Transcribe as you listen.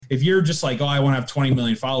if you're just like, oh, I want to have 20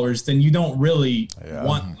 million followers, then you don't really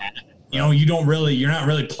want that. You know, you're not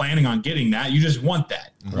really planning on getting that. You just want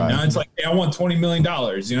that. Right. You know, it's like, hey, I want $20 million.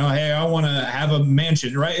 You know, hey, I want to have a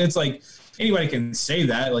mansion, right? It's like anybody can say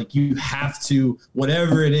that. Like you have to,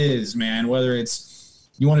 whatever it is, man, whether it's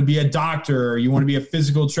you want to be a doctor or you want to be a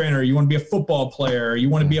physical trainer, or you want to be a football player, or you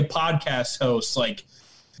want to be a podcast host, like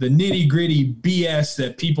the nitty gritty BS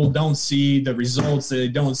that people don't see, the results that they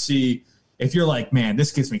don't see. If you're like, man,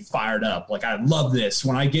 this gets me fired up. Like, I love this.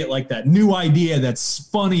 When I get like that new idea that's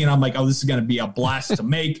funny and I'm like, oh, this is going to be a blast to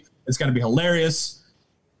make. It's going to be hilarious.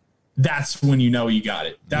 That's when you know you got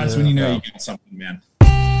it. That's when you know you got something, man.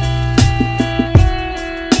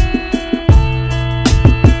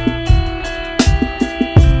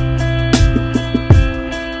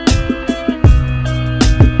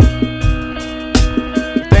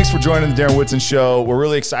 For joining the Darren Woodson Show. We're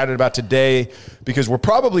really excited about today because we're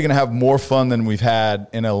probably going to have more fun than we've had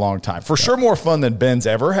in a long time. For sure, more fun than Ben's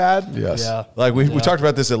ever had. Yes. Yeah. Like we talked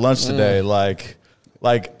about this at lunch today. Like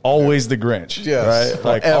always the Grinch. Yes. Right.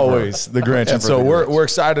 Like always the Grinch. And so we're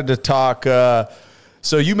excited to talk.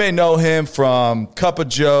 So you may know him from Cup of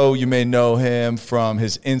Joe. You may know him from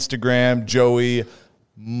his Instagram, Joey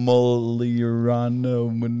Mulinaro.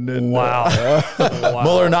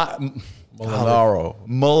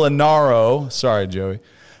 Mulinaro. Sorry, Joey.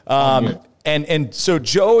 And so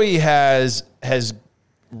Joey has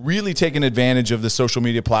really taken advantage of the social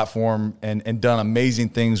media platform and done amazing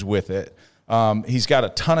things with it. He's got a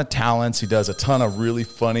ton of talents. He does a ton of really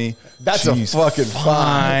funny. That's a fucking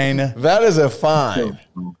fine. That is a fine.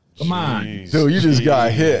 Come on. Dude, you just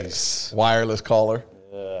got hit. Wireless caller.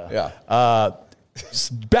 Yeah.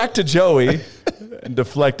 Back to Joey and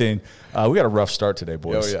deflecting. We got a rough start today,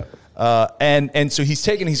 boys. Oh, yeah. And so he's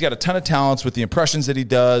got a ton of talents with the impressions that he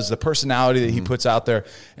does, the personality that he puts out there.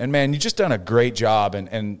 And man, you just done a great job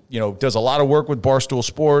and you know, does a lot of work with Barstool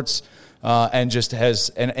Sports, and just has,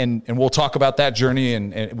 and we'll talk about that journey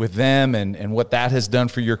and with them and what that has done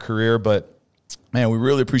for your career. But man, we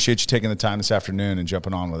really appreciate you taking the time this afternoon and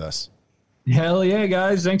jumping on with us. Hell yeah,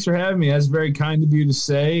 guys. Thanks for having me. That's very kind of you to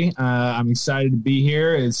say. I'm excited to be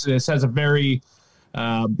here. This has a very,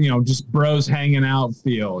 just bros hanging out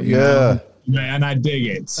feel. You know? Man, I dig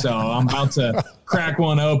it. So I'm about to crack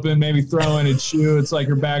one open, maybe throw in a chew. It's like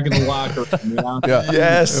you're back in the locker room. You know? Yeah.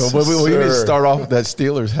 Yes. We need to start off with that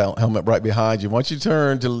Steelers helmet right behind you. Once you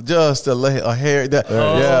turn to just a hair.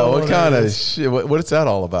 What kind of shit? What is that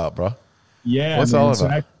all about, bro? Yeah. What's all about? So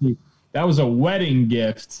actually, that was a wedding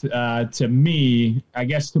gift to me, I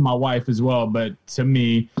guess to my wife as well, but to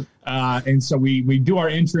me. And so we do our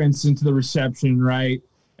entrance into the reception, right?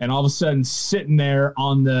 And all of a sudden, sitting there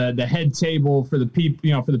on the head table for the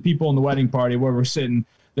people, for the people in the wedding party where we're sitting,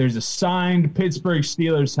 there's a signed Pittsburgh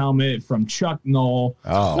Steelers helmet from Chuck Noll,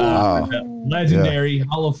 legendary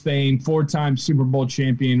Hall of Fame, 4-time Super Bowl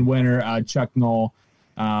champion winner, Chuck Noll.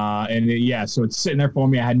 So it's sitting there for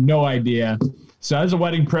me. I had no idea. So that was a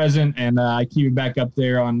wedding present, and I keep it back up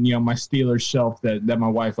there on my Steelers shelf that my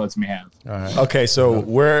wife lets me have. All right. Okay, so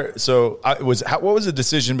what was the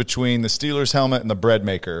decision between the Steelers helmet and the bread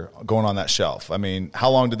maker going on that shelf? I mean, how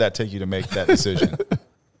long did that take you to make that decision?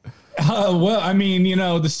 The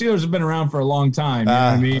Steelers have been around for a long time. You know what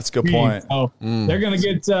I mean? That's a good point. So they're gonna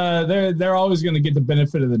get they're always gonna get the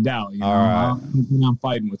benefit of the doubt. All right. I'm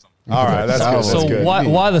fighting with them. All right, that's good. So that's good.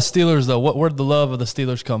 Why the Steelers though? Where'd the love of the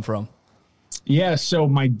Steelers come from? Yeah, so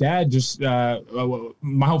my dad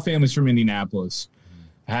my whole family's from Indianapolis.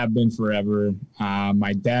 Have been forever.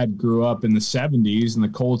 My dad grew up in the 70s, and the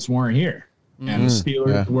Colts weren't here. And the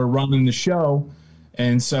Steelers were running the show.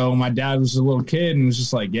 And so my dad was a little kid and was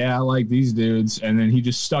just like, yeah, I like these dudes. And then he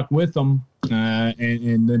just stuck with them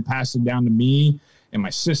and then passed it down to me and my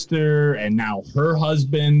sister. And now her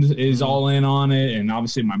husband is all in on it. And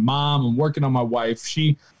obviously my mom, I'm working on my wife.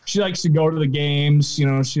 She likes to go to the games.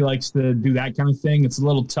 She likes to do that kind of thing. It's a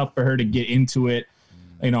little tough for her to get into it,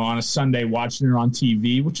 on a Sunday watching her on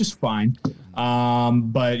TV, which is fine.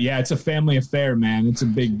 But yeah, it's a family affair, man. It's a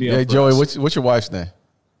big deal. Hey, Joey, what's your wife's name?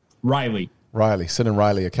 Riley. Sending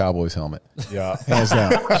Riley a Cowboys helmet. Yeah. Hands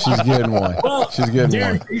down. She's getting one. Well, she's getting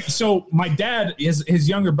one. So my dad, his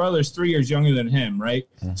younger brother is 3 years younger than him, right?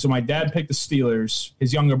 So my dad picked the Steelers.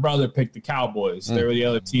 His younger brother picked the Cowboys. They were the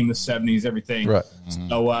other team, the 70s, everything. Right.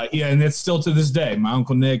 So, and it's still to this day. My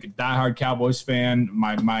Uncle Nick, a diehard Cowboys fan.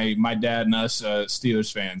 My dad and us,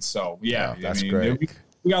 Steelers fans. So, yeah. That's great.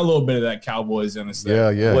 We got a little bit of that Cowboys in us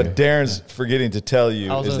there. Yeah. What Darren's forgetting to tell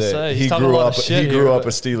you is that he grew up a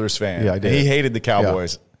Steelers fan. Yeah, I did. He hated the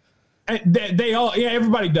Cowboys. Yeah. They all,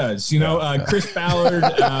 everybody does. Chris Ballard,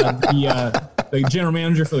 the general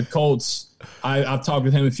manager for the Colts. I've talked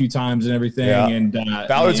with him a few times and everything. Yeah. And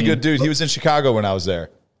Ballard's a good dude. He was in Chicago when I was there.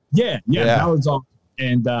 Yeah. Ballard's awesome.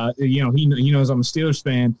 And he knows I'm a Steelers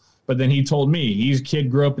fan. But then he told me he's a kid,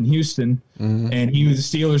 grew up in Houston, and he was a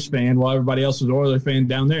Steelers fan while everybody else was an Oilers fan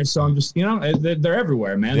down there. So I'm just, they're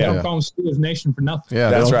everywhere, man. They don't call them Steelers Nation for nothing.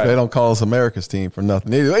 Yeah, that's right. They don't call us America's team for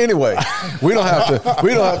nothing. Anyway, we don't have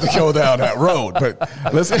to go down that road. But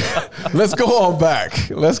let's go on back.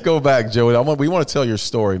 Let's go back, Joey. We want to tell your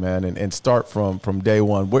story, man, and start from day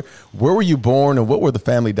one. Where were you born, and what were the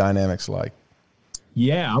family dynamics like?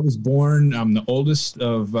 Yeah, I was born. I'm the oldest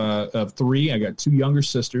of three. I got two younger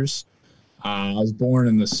sisters. I was born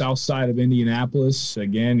in the south side of Indianapolis.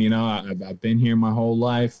 Again, I've been here my whole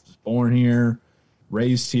life. Born here,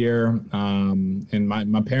 raised here. And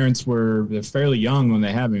my parents they're fairly young when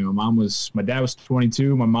they had me. My dad was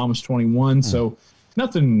 22. My mom was 21. So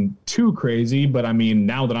nothing too crazy. But I mean,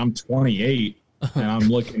 now that I'm 28. And I'm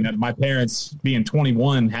looking at my parents being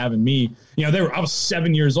 21, having me. I was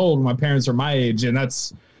 7 years old when my parents are my age, and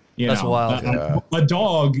that's wild. A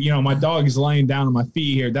dog. My dog is laying down on my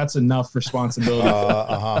feet here. That's enough responsibility.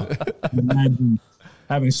 Imagine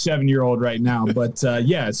having a 7-year-old right now, but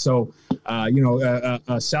a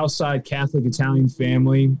Southside Catholic Italian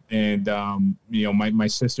family, and my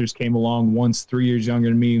sisters came along. One's 3 years younger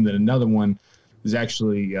than me, and then another one is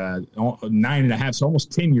actually 9.5, so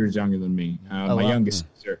almost 10 years younger than me, my youngest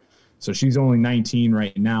sister. So she's only 19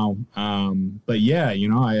 right now. But yeah,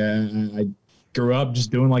 I grew up just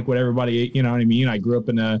doing like what everybody, you know what I mean? I grew up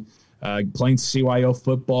in playing CYO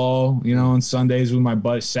football, on Sundays with my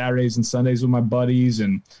buddies, Saturdays and Sundays with my buddies.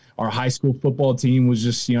 And our high school football team was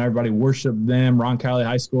just, everybody worshiped them. Ron Kiley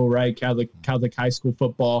High School, right? Catholic high school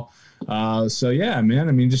football. So yeah, man,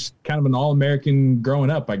 I mean, just kind of an all-American growing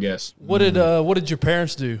up, I guess. What did your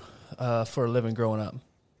parents do for a living growing up?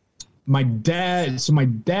 My dad,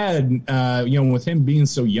 with him being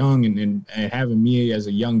so young and having me as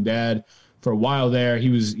a young dad for a while there, he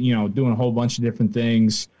was, doing a whole bunch of different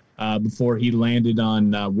things before he landed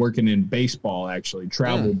on working in baseball, actually,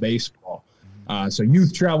 travel baseball. So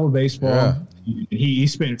youth travel baseball. Yeah. He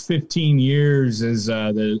spent 15 years as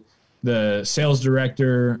the sales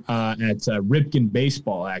director at Ripken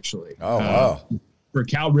Baseball, actually. Oh, wow. For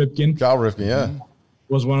Cal Ripken. Yeah.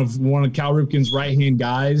 Was one of Cal Ripken's right-hand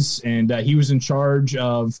guys, and he was in charge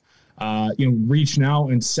of, reaching out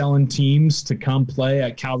and selling teams to come play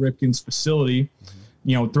at Cal Ripken's facility,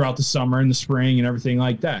 throughout the summer and the spring and everything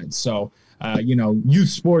like that. So, youth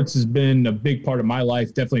sports has been a big part of my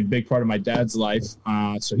life, definitely a big part of my dad's life.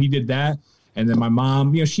 So he did that. And then my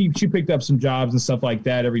mom, she picked up some jobs and stuff like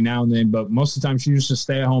that every now and then, but most of the time she was just a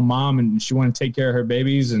stay-at-home mom, and she wanted to take care of her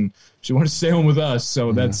babies, and she wanted to stay home with us.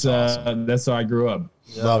 So that's how I grew up.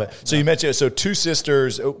 Yeah. Love it. So you mentioned two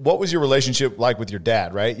sisters. What was your relationship like with your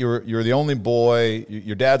dad? Right, you're the only boy.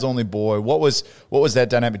 Your dad's only boy. What was that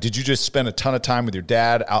dynamic? Did you just spend a ton of time with your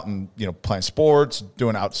dad out and playing sports,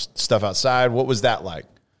 doing stuff outside? What was that like?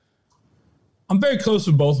 I'm very close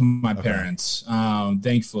with both of my parents.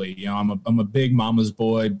 Thankfully, I'm a big mama's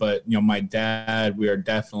boy, but my dad, we are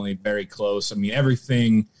definitely very close. I mean,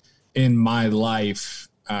 everything in my life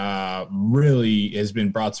really has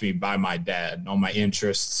been brought to me by my dad. All my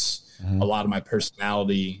interests, a lot of my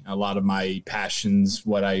personality, a lot of my passions,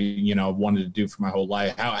 what I wanted to do for my whole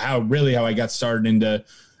life. How I got started into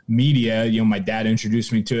media. My dad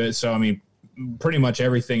introduced me to it. So I mean, pretty much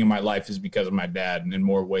everything in my life is because of my dad in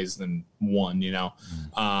more ways than one,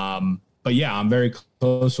 but yeah, I'm very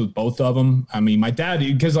close with both of them. I mean, my dad,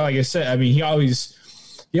 because like I said, I mean, he always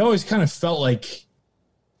kind of felt like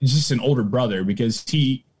he's just an older brother, because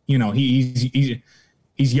he's young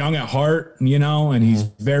at heart, and he's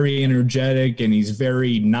very energetic, and he's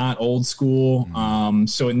very not old school.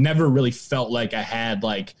 So it never really felt like I had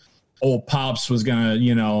like old pops was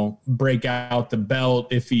gonna, break out the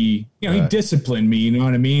belt if he, he disciplined me, you know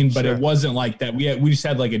what I mean? But It wasn't like that. We just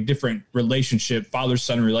had like a different relationship,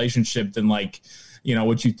 father-son relationship than like,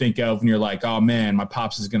 what you think of when you're like, oh man, my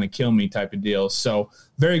pops is gonna kill me type of deal. So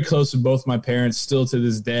very close with both my parents still to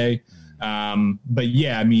this day. But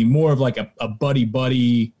yeah, I mean, more of like a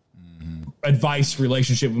buddy advice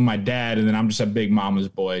relationship with my dad, and then I'm just a big mama's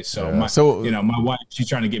boy. So my wife, she's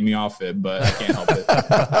trying to get me off it, but I can't help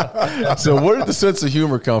it. So where did the sense of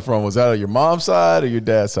humor come from? Was that on your mom's side or your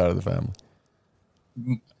dad's side of the family?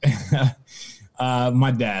 My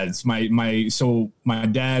dad's. My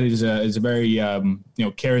dad is a very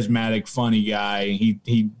charismatic, funny guy.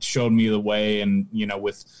 He showed me the way, and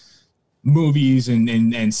with movies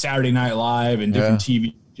and Saturday Night Live and different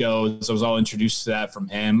TV shows. I was all introduced to that from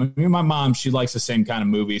him. I mean, my mom, she likes the same kind of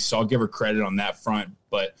movies, so I'll give her credit on that front.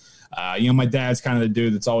 But My dad's kind of the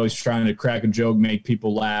dude that's always trying to crack a joke, make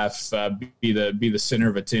people laugh, be the center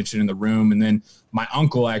of attention in the room. And then my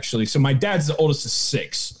uncle actually, so my dad's the oldest of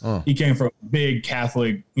 6. He came from a big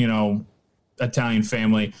Catholic, Italian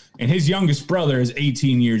family, and his youngest brother is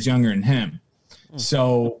 18 years younger than him.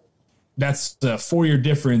 So that's the 4-year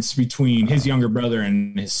difference between his younger brother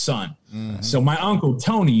and his son. So my uncle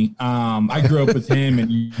Tony, I grew up with him,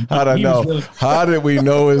 and how did we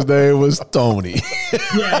know his name was Tony?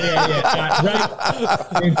 Right.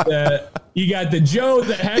 You got the Joe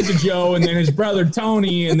that has a Joe, and then his brother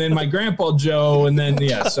Tony, and then my grandpa Joe, and then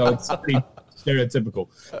so it's pretty stereotypical.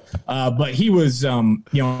 But he was,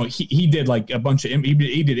 he did like a bunch of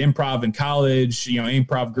he did improv in college,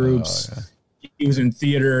 improv groups. He was in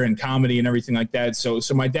theater and comedy and everything like that. So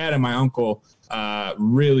my dad and my uncle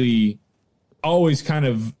really always kind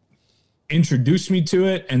of introduced me to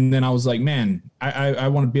it, and then I was like, man, I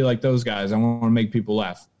want to be like those guys. I want to make people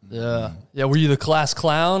laugh. Yeah. Were you the class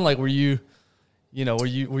clown? Like, were you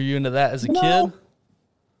into that as a kid?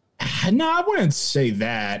 No, I wouldn't say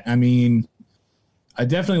that. I mean, I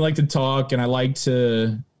definitely like to talk, and I like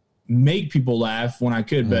to make people laugh when I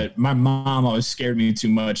could, but my mom always scared me too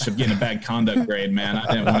much of getting a bad conduct grade, man.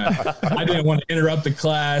 I didn't want to interrupt the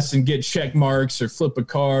class and get check marks or flip a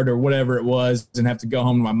card or whatever it was and have to go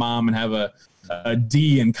home to my mom and have a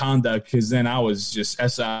D in conduct, because then I was just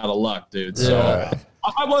out of luck, dude. So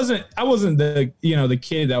I wasn't the the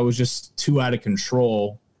kid that was just too out of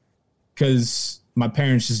control, because my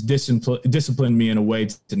parents just disciplined me in a way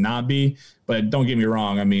to not be. But don't get me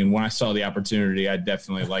wrong. I mean, when I saw the opportunity, I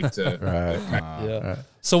definitely like to. Right.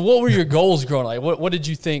 So what were your goals growing up? Like, what did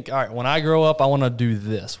you think? All right, when I grow up, I want to do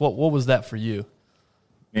this. What was that for you?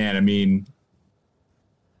 Man, I mean,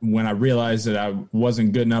 when I realized that I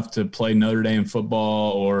wasn't good enough to play Notre Dame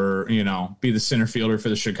football or, be the center fielder for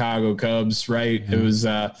the Chicago Cubs, right? It was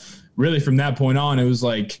really from that point on, it was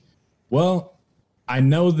like, well, I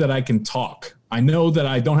know that I can talk. I know that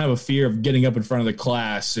I don't have a fear of getting up in front of the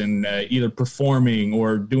class and either performing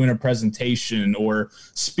or doing a presentation or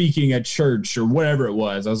speaking at church or whatever it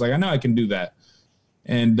was. I was like, I know I can do that.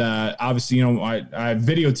 And obviously, I have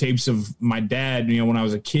videotapes of my dad, when I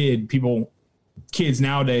was a kid. Kids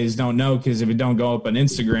nowadays don't know, because if it don't go up on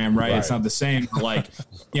Instagram, right, it's not the same. But like,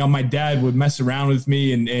 my dad would mess around with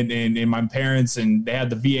me and my parents, and they had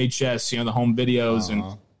the VHS, the home videos.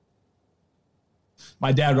 And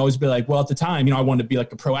my dad would always be like, well, at the time, I wanted to be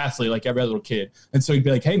like a pro athlete like every other little kid. And so he'd be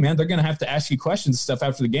like, hey, man, they're going to have to ask you questions and stuff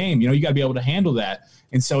after the game. You got to be able to handle that.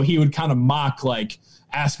 And so he would kind of mock, like,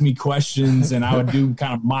 ask me questions, and I would do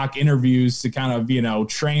kind of mock interviews to kind of,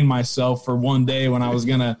 train myself for one day when I was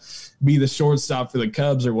going to be the shortstop for the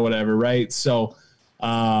Cubs or whatever, right? So,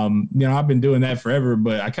 I've been doing that forever,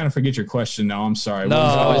 but I kind of forget your question now. I'm sorry.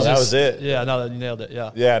 No, that was it. Yeah, no, you nailed it. Yeah.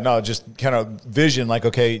 Yeah, no, just kind of vision, like,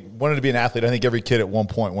 okay, wanted to be an athlete. I think every kid at one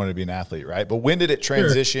point wanted to be an athlete, right? But when did it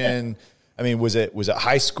transition? Sure. I mean, was it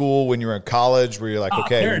high school, when you were in college, where you're like,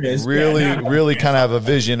 okay, really kind of have a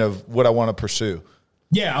vision of what I want to pursue?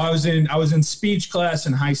 Yeah, I was in speech class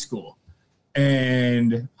in high school,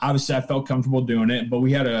 and obviously I felt comfortable doing it, but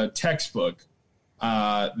we had a textbook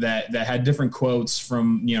that had different quotes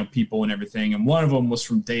from, people and everything. And one of them was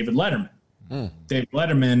from David Letterman. David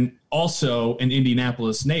Letterman, also an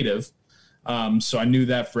Indianapolis native. So I knew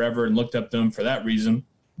that forever and looked up to him for that reason.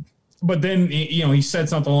 But then, he said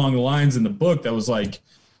something along the lines in the book that was like,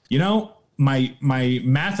 my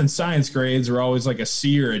math and science grades were always like a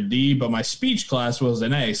C or a D, but my speech class was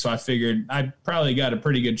an A. So I figured I probably got a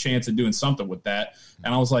pretty good chance of doing something with that.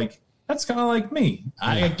 And I was like, that's kind of like me.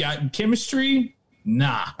 I got chemistry.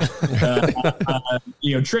 Nah.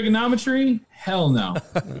 Trigonometry? Hell no.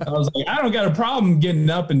 I was like, I don't got a problem getting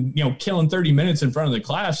up and, killing 30 minutes in front of the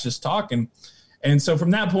class just talking. And so from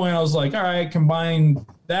that point, I was like, all right, combine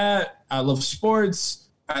that. I love sports.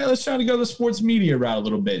 All right, let's try to go the sports media route a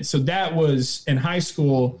little bit. So that was in high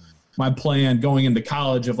school, my plan going into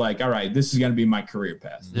college of like, all right, this is going to be my career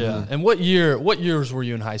path. Yeah. And what years were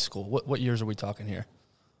you in high school? What years are we talking here?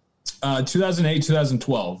 2008,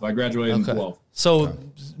 2012. I graduated in 12. So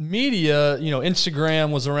media,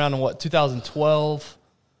 Instagram was around in 2012?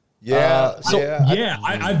 Yeah.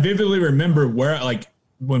 I vividly remember where, like,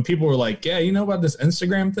 when people were like, yeah, you know about this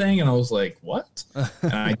Instagram thing? And I was like, what?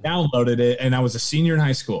 And I downloaded it, and I was a senior in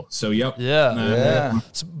high school. So, yep. Yeah.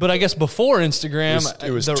 But I guess before Instagram.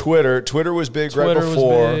 It was Twitter. Twitter was big right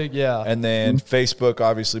before. Yeah. And then Facebook,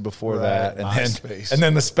 obviously, before that. And MySpace. And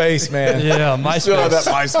then the space, man. Yeah, MySpace. Still have that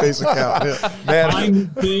MySpace account. Yeah. Man. Vine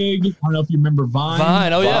big. I don't know if you remember Vine.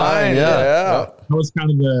 Vine, oh, yeah. Vine, yeah. That was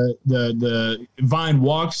kind of the Vine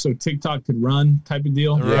walks so TikTok could run type of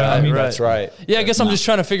deal. Yeah, Right. that's right. Yeah, I guess I'm just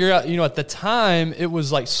trying to figure out, at the time it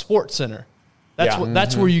was like Sports Center.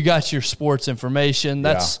 That's where you got your sports information.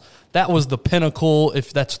 That was the pinnacle.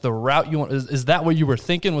 If that's the route you want, is that what you were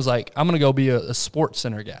thinking? Was like, I'm going to go be a Sports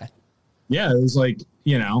Center guy. Yeah, it was like,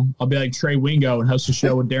 I'll be like Trey Wingo and host a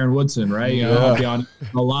show with Darren Woodson, right? I'll be on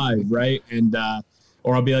live, right? And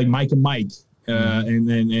or I'll be like Mike and Mike,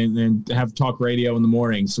 and have talk radio in the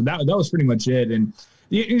morning. So that was pretty much it. And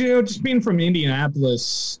just being from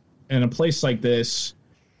Indianapolis and a place like this,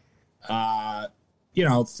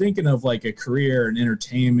 thinking of like a career in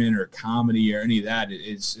entertainment or comedy or any of that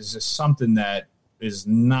is just something that is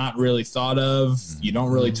not really thought of. You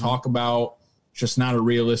don't really talk about. Just not a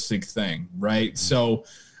realistic thing, right? So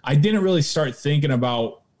I didn't really start thinking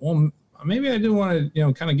about, well, maybe I do want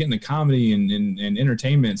to, kind of get into comedy and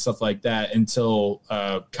entertainment and stuff like that until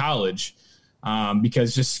college,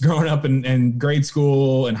 because just growing up in grade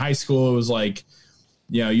school and high school, it was like,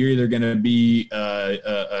 you're either going to be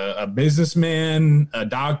a businessman, a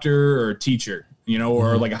doctor, or a teacher,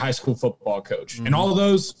 or like a high school football coach. And all of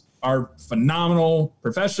those are phenomenal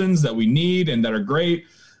professions that we need and that are great.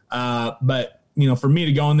 But for me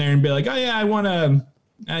to go in there and be like, oh yeah, I want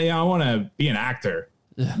to be an actor.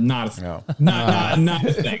 Yeah. Not a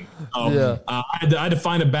thing. I had to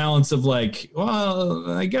find a balance of like,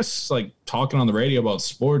 well, I guess like talking on the radio about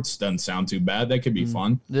sports doesn't sound too bad. That could be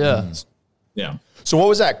fun. Yeah. Yeah. So what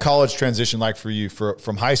was that college transition like for you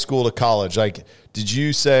from high school to college? Like, did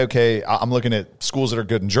you say, okay, I'm looking at schools that are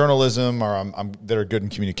good in journalism or I'm that are good in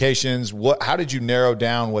communications? How did you narrow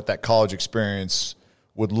down what that college experience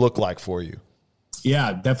would look like for you?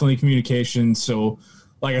 Yeah, definitely communications. So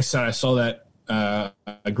like I said, I saw that.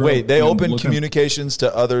 Wait, they opened communications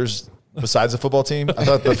to others besides the football team? I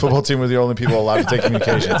thought the football team were the only people allowed to take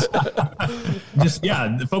communications.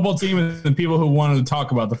 The football team and the people who wanted to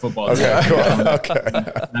talk about the football team. Okay.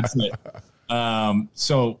 That's it.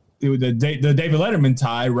 So the David Letterman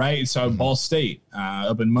tie, right? So Ball State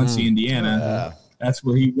up in Muncie, Indiana. That's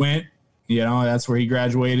where he went. That's where he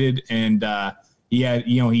graduated, and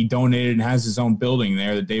he donated and has his own building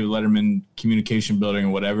there, the David Letterman Communication Building or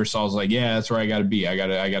whatever. So I was like, yeah, that's where I got to be. I got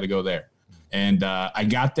to go there. And I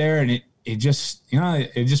got there, and it just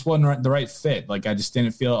wasn't the right fit. Like I just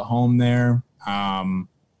didn't feel at home there.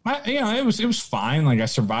 It was fine. Like I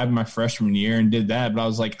survived my freshman year and did that, but I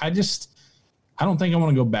was like, I don't think I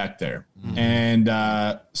want to go back there. Mm-hmm.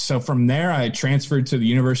 And so from there, I transferred to the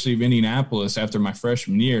University of Indianapolis after my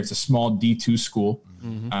freshman year. It's a small D2 school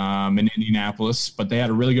in Indianapolis, but they had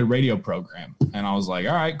a really good radio program. And I was like,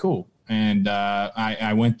 all right, cool. And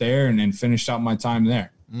I went there and then finished out my time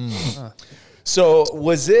there. Mm. So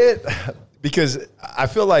was it – because I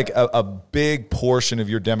feel like a big portion of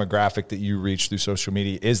your demographic that you reach through social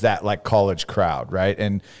media is that like college crowd, right?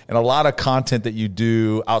 And a lot of content that you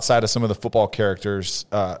do outside of some of the football characters,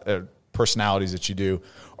 personalities that you do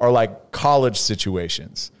are like college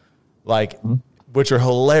situations, like which are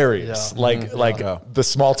hilarious. Yeah. The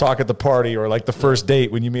small talk at the party or like the first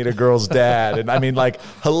date when you meet a girl's dad. And I mean like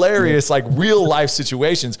hilarious, like real life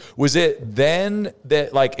situations. Was it then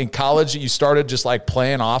that like in college that you started just like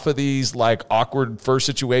playing off of these like awkward first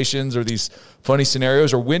situations or these funny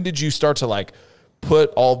scenarios? Or when did you start to like put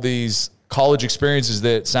all these college experiences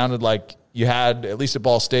that sounded like you had at least at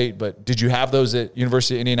Ball State, but did you have those at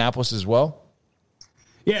University of Indianapolis as well?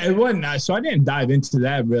 Yeah, it wasn't. So I didn't dive into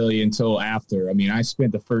that really until after. I mean, I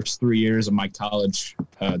spent the first 3 years of my college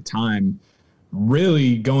time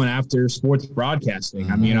really going after sports broadcasting.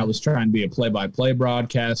 Mm-hmm. I mean, I was trying to be a play-by-play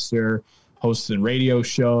broadcaster, hosting radio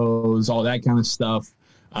shows, all that kind of stuff.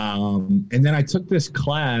 And then I took this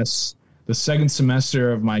class the second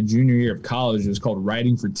semester of my junior year of college. It was called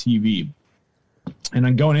Writing for TV. And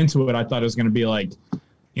then going into it, I thought it was going to be like,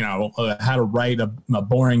 how to write a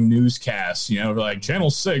boring newscast, like Channel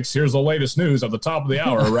 6, here's the latest news at the top of the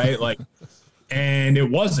hour, right? And it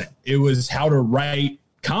wasn't. It was how to write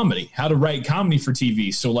comedy for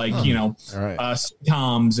TV. So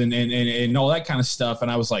sitcoms and all that kind of stuff. And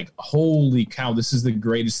I was like, holy cow, this is the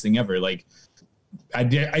greatest thing ever. Like I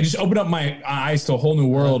just opened up my eyes to a whole new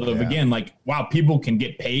world of, again, like, wow, people can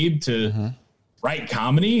get paid to write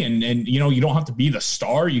comedy and you don't have to be the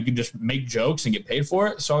star. You can just make jokes and get paid for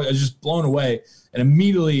it. So I was just blown away. And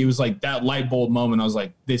immediately it was like that light bulb moment. I was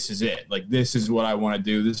like, this is it. Like, this is what I want to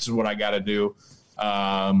do. This is what I got to do.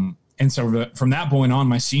 And so from that point on,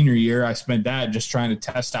 my senior year, I spent that just trying to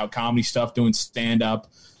test out comedy stuff, doing stand up,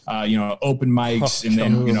 open mics, and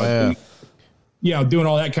then, doing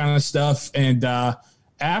all that kind of stuff. And,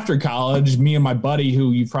 after college, me and my buddy,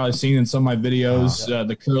 who you've probably seen in some of my videos,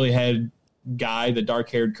 the curly head guy, the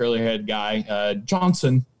dark-haired, curly-haired guy,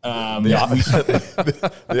 Johnson. The office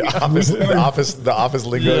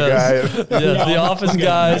lingo guy. Yeah, the office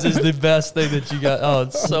guys is the best thing that you got. Oh,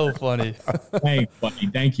 it's so funny.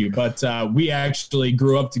 Thank you. But we actually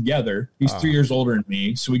grew up together. He's 3 years older than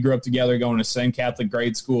me, so we grew up together, going to the same Catholic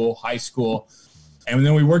grade school, high school, and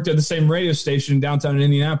then we worked at the same radio station downtown in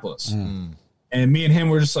Indianapolis. And me and him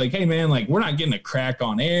were just like, hey, man, like, we're not getting a crack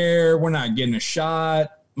on air. We're not getting a shot.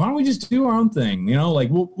 Why don't we just do our own thing? You know, like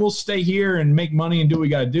we'll stay here and make money and do what we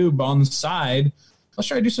got to do. But on the side, let's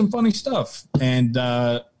try to do some funny stuff. And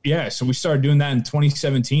so we started doing that in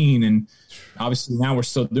 2017. And obviously now we're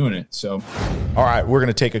still doing it. So, all right, we're going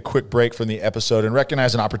to take a quick break from the episode and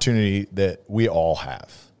recognize an opportunity that we all have.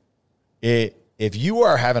 If you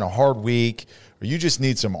are having a hard week or you just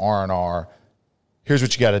need some R&R, here's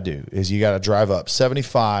what you got to do is you got to drive up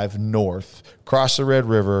 75 north, cross the Red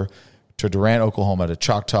River to Durant, Oklahoma, to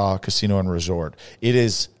Choctaw Casino and Resort. It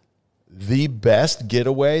is the best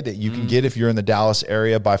getaway that you can get if you're in the Dallas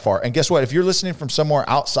area by far. And guess what? If you're listening from somewhere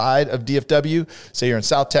outside of DFW, say you're in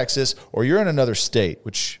South Texas or you're in another state,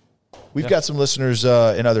 which we've got some listeners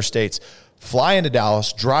in other states, fly into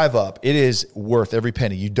Dallas, drive up. It is worth every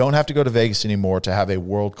penny. You don't have to go to Vegas anymore to have a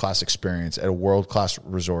world-class experience at a world-class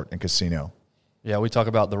resort and casino. Yeah, we talk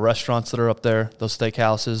about the restaurants that are up there, those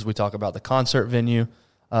steakhouses. We talk about the concert venue.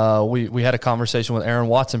 We had a conversation with Aaron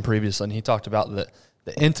Watson previously, and he talked about the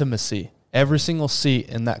intimacy. Every single seat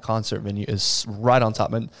in that concert venue is right on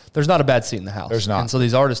top. And there's not a bad seat in the house. There's not. And so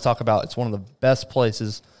these artists talk about it's one of the best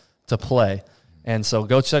places to play. And so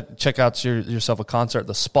go check out yourself a concert,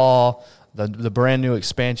 the Spa, the brand new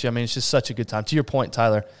expansion. I mean, it's just such a good time. To your point,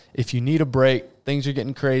 Tyler, if you need a break, things are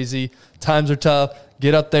getting crazy, times are tough,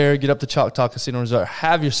 get up there, get up to Choctaw Casino Resort,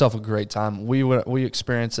 have yourself a great time. We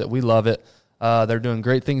experience it. We love it. They're doing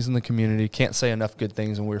great things in the community. Can't say enough good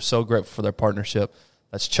things, and we're so grateful for their partnership.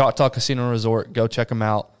 That's Choctaw Casino Resort. Go check them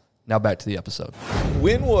out. Now back to the episode.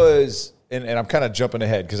 When was, and I'm kind of jumping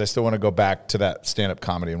ahead because I still want to go back to that stand-up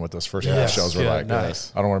comedy and what those first shows were like.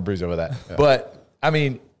 Nice. I don't want to breeze over that. Yeah. But, I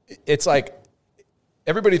mean, it's like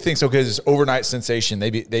everybody thinks, okay, this overnight sensation.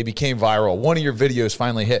 They became viral. One of your videos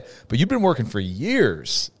finally hit. But you've been working for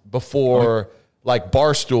years before, like,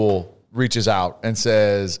 Barstool reaches out and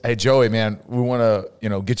says, hey, Joey, man, we want to,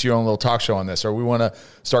 get your own little talk show on this, or we want to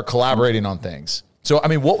start collaborating on things. So, I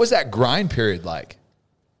mean, what was that grind period like?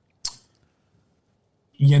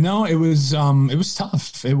 It was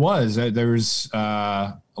tough. It was. There was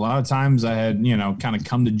a lot of times I had, kind of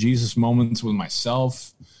come to Jesus moments with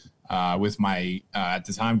myself, with my, at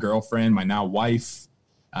the time, girlfriend, my now wife,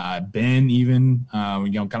 Ben, even,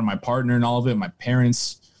 kind of my partner and all of it, my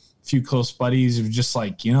parents, a few close buddies. It was just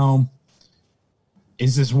like,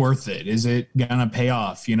 is this worth it? Is it going to pay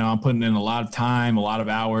off? I'm putting in a lot of time, a lot of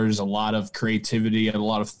hours, a lot of creativity, and a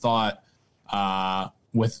lot of thought,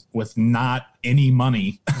 with not any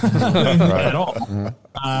money at all,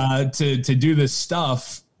 to do this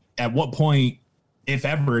stuff. At what point, if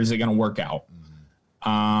ever, is it going to work out?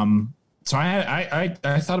 So I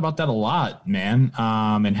thought about that a lot, man,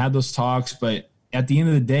 and had those talks. But at the end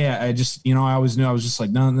of the day, I just, I always knew I was just like,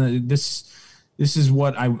 no, this is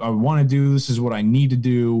what I want to do. This is what I need to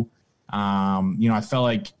do. I felt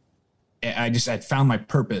like I found my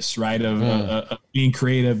purpose, right, of being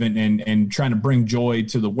creative and trying to bring joy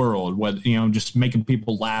to the world, whether, just making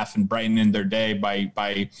people laugh and brightening their day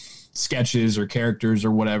by sketches or characters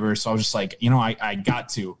or whatever. So I was just like, I got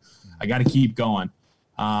to keep going.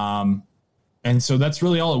 And so that's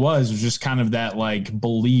really all it was just kind of that like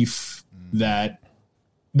belief, that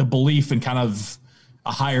the belief in kind of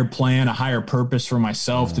a higher plan, a higher purpose for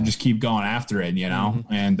myself to just keep going after it,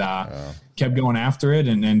 and kept going after it.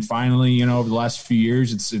 And then finally, over the last few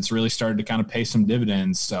years, it's really started to kind of pay some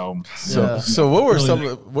dividends. So what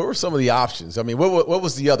were some of the options? I mean, what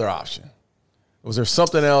was the other option? Was there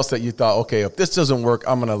something else that you thought, okay, if this doesn't work,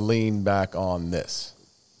 I'm going to lean back on this?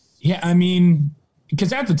 Yeah. I mean,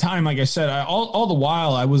 because at the time, like I said, all the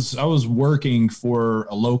while I was working for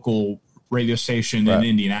a local radio station in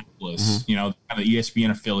Indianapolis, kind of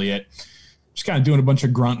ESPN affiliate, just kind of doing a bunch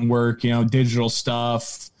of grunt work, digital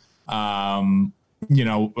stuff,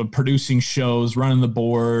 producing shows, running the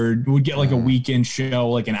board. We'd get like a weekend show,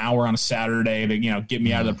 like an hour on a Saturday to, get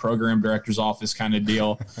me out of the program director's office kind of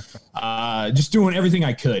deal. Just doing everything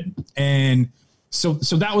I could. And so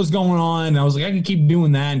that was going on. And I was like, I can keep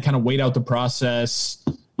doing that and kind of wait out the process.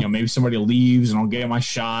 Maybe somebody leaves and I'll get my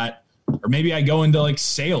shot. Or maybe I go into like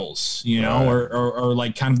sales, or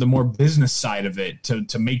like kind of the more business side of it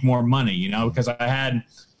to make more money, because I had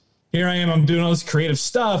here I am, I'm doing all this creative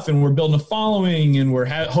stuff and we're building a following and we're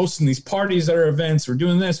hosting these parties at our events. We're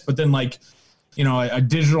doing this, but then like, you know, a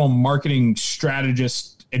digital marketing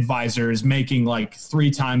strategist advisor is making like 3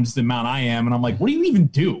 times the amount I am. And I'm like, what do you even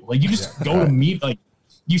do? Like you just go to meet, like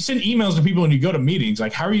you send emails to people and you go to meetings.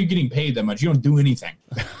 Like, how are you getting paid that much? You don't do anything.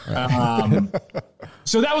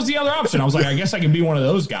 So that was the other option. I was like, I guess I can be one of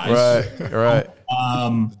those guys. Right.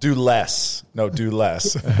 Do less. No, do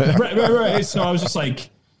less. Right. So I was just like,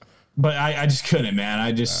 but I just couldn't, man.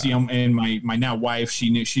 I just, you know, and my now wife, she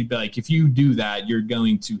knew, she'd be like, if you do that, you're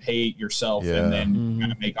going to hate yourself and then you're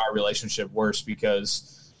going to make our relationship worse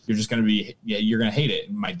because you're just going to be, you're going to hate it.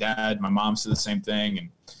 And my dad, my mom said the same thing.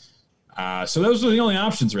 And so those were the only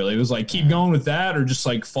options really. It was like, keep going with that or just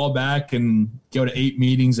like fall back and go to 8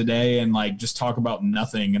 meetings a day and like just talk about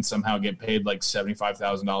nothing and somehow get paid like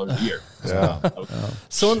 $75,000 a year.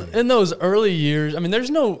 So in those early years, I mean, there's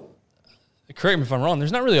no, correct me if I'm wrong,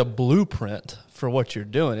 there's not really a blueprint for what you're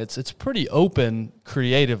doing. It's pretty open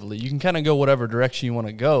creatively. You can kind of go whatever direction you want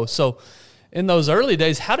to go. So in those early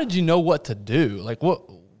days, how did you know what to do? Like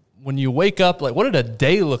when you wake up, like what did a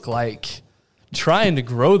day look like trying to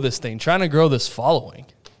grow this thing, trying to grow this following?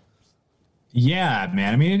 Yeah,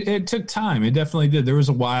 man. I mean, it took time. It definitely did. There was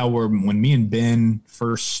a while where when me and Ben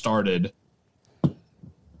first started,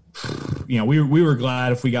 you know, we were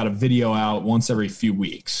glad if we got a video out once every few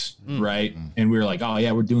weeks, right? And we were like, oh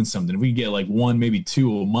yeah, we're doing something. If we get like 1, maybe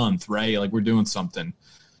 2 a month, right? Like we're doing something.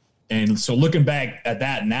 And so looking back at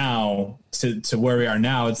that now to where we are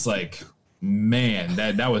now, it's like, man,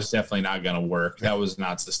 that was definitely not going to work. That was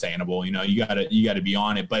not sustainable. You know, you gotta be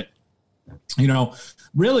on it. But, you know,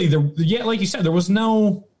 really like you said, there was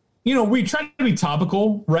no, you know, we tried to be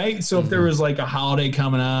topical, right? So if there was like a holiday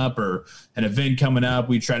coming up or an event coming up,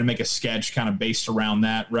 we try to make a sketch kind of based around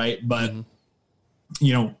that, right? But,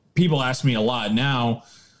 you know, people ask me a lot now,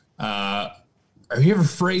 are you ever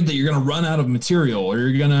afraid that you're going to run out of material or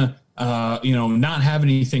you're going to, you know, not have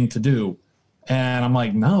anything to do? And I'm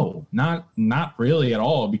like, no, not really at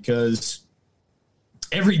all, because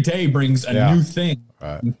every day brings a new thing.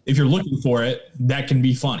 Right. If you're looking for it, that can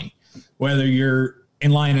be funny, whether you're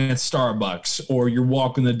in line at Starbucks or you're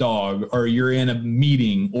walking the dog or you're in a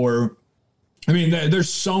meeting or, I mean, there's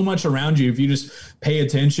so much around you. If you just pay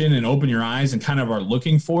attention and open your eyes and kind of are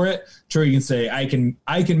looking for it, sure, you can say, I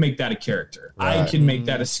can make that a character. Right. I can make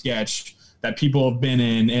that a sketch that people have been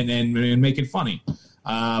in and make it funny.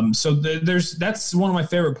 So that's one of my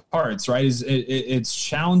favorite parts, right? Is it's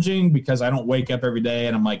challenging because I don't wake up every day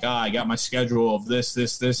and I'm like, I got my schedule of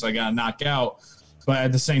this, I got to knock out. But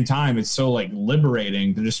at the same time, it's so like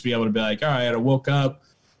liberating to just be able to be like, all right, I woke up.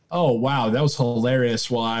 Oh, wow, that was hilarious.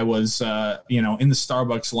 While I was, you know, in the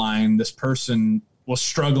Starbucks line, this person was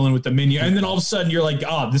struggling with the menu. And then all of a sudden you're like,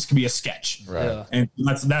 oh, this could be a sketch. Right. Yeah. And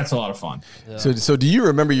that's a lot of fun. Yeah. So do you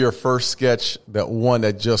remember your first sketch, that one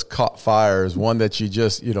that just caught fire, is one that you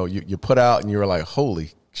just, you know, you put out and you were like,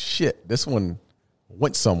 holy shit, this one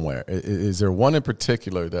went somewhere? Is there one in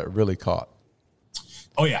particular that really caught?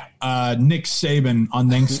 Oh yeah, Nick Saban on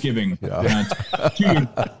Thanksgiving. Yes.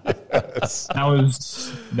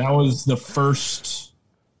 That was the first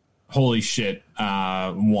holy shit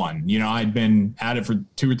one. You know, I'd been at it for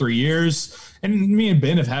 2 or 3 years, and me and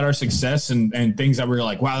Ben have had our success and things that we were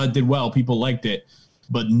like, wow, that did well. People liked it,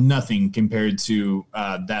 but nothing compared to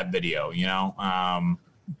that video. You know,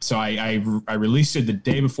 so I released it the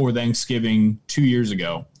day before Thanksgiving 2 years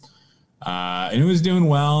ago. And it was doing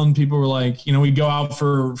well, and people were like, you know, we'd go out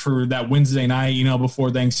for that Wednesday night, you know,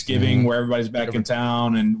 before Thanksgiving, where everybody's back in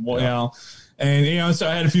town, and you know, and you know, so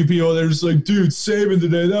I had a few people that were just like, dude, Saban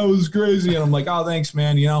today, that was crazy, and I'm like, oh, thanks,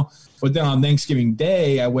 man, you know. But then on Thanksgiving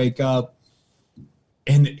Day, I wake up,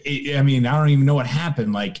 and I mean, I don't even know what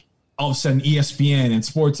happened. Like all of a sudden, ESPN and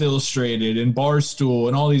Sports Illustrated and Barstool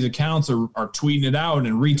and all these accounts are tweeting it out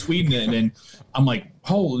and retweeting it, and I'm like,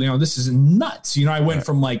 oh, you know, this is nuts. You know, I went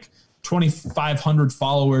from like 2,500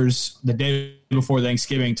 followers the day before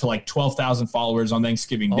Thanksgiving to like 12,000 followers on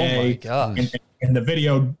Thanksgiving Day. Oh my gosh. And the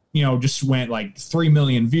video, you know, just went like 3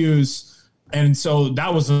 million views. And so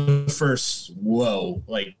that was the first, whoa,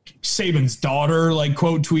 like Saban's daughter, like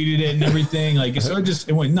quote tweeted it and everything. Like, so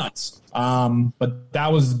it went nuts. But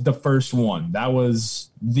that was the first one. That was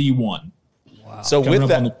the one. Wow. So with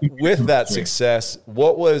that success,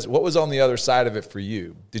 what was on the other side of it for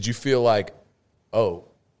you? Did you feel like, oh,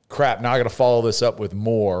 crap, now I got to follow this up with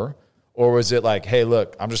more? Or was it like, hey,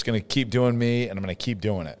 look, I'm just going to keep doing me and I'm going to keep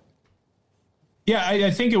doing it? Yeah,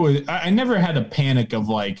 I think it was, I never had a panic of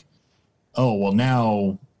like, oh, well,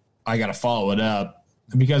 now I got to follow it up,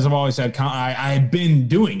 because I've always had, I had been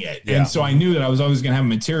doing it. Yeah. And so I knew that I was always going to have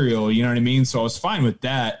material, you know what I mean? So I was fine with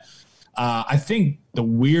that. I think the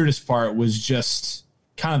weirdest part was just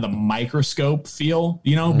kind of the microscope feel,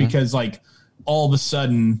 because like all of a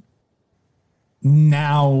sudden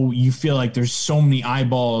now you feel like there's so many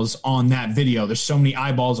eyeballs on that video. There's so many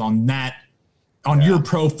eyeballs on your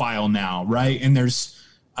profile now. Right. And there's,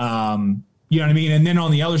 you know what I mean? And then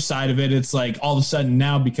on the other side of it, it's like all of a sudden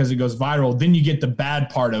now, because it goes viral, then you get the bad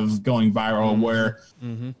part of going viral where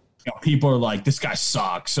people are like, this guy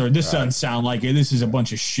sucks, or this doesn't sound like it. This is a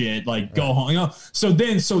bunch of shit. Like, go home. So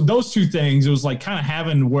those two things, it was like kind of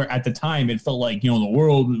having where at the time it felt like, the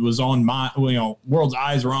world was on world's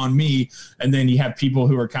eyes were on me. And then you have people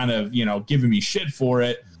who are kind of, giving me shit for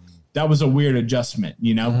it. That was a weird adjustment,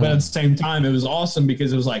 but at the same time, it was awesome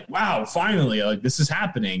because it was like, wow, finally, like this is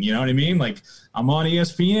happening. You know what I mean? Like I'm on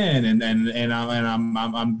ESPN and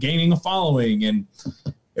I'm gaining a following, and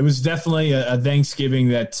it was definitely a Thanksgiving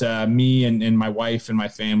that me and my wife and my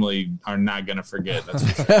family are not going to forget.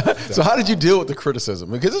 So how did you deal with the criticism?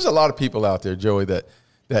 Because there's a lot of people out there, Joey, that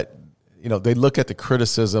they look at the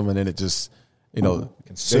criticism and then it just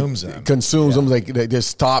consumes them. They just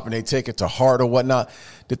stop and they take it to heart or whatnot.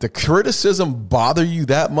 Did the criticism bother you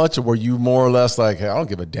that much, or were you more or less like, hey, I don't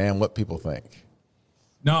give a damn what people think?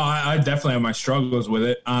 No, I definitely have my struggles with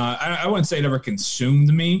it. I wouldn't say it ever consumed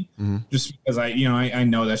me, just because I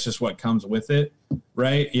know that's just what comes with it,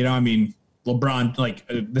 right? I mean, LeBron, like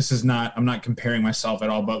I'm not comparing myself at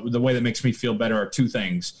all, but the way that makes me feel better are two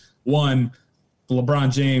things. One,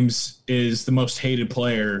 LeBron James is the most hated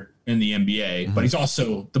player in the NBA, but he's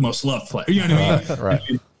also the most loved player. You know what I mean?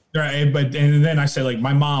 Right. Right. But and then I say, like,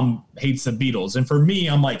 my mom hates the Beatles. And for me,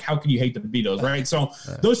 I'm like, how could you hate the Beatles? Right. So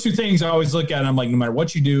those two things I always look at. I'm like, no matter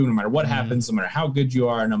what you do, no matter what happens, no matter how good you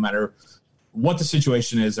are, no matter what the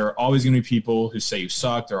situation is, there are always going to be people who say you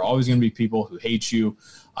suck. There are always going to be people who hate you.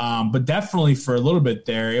 But definitely for a little bit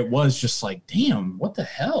there, it was just like, damn, what the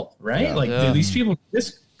hell? Right. These people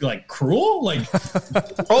this like cruel, like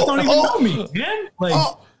don't even know me, man.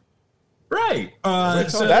 Like, right.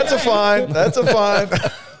 So that's a fine. That's a fine.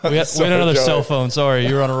 We had another cell phone. Sorry,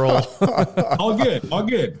 you're on a roll. All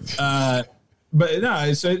good. But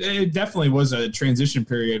no, so it definitely was a transition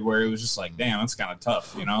period where it was just like, damn, that's kind of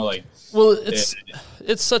tough, like. Well,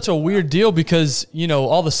 it's such a weird deal because,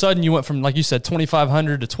 all of a sudden you went from, like you said,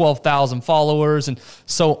 2,500 to 12,000 followers. And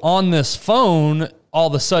so on this phone, all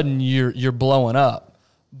of a sudden you're blowing up.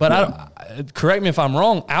 But correct me if I'm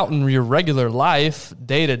wrong, out in your regular life,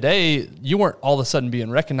 day to day, you weren't all of a sudden being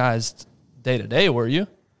recognized day to day, were you?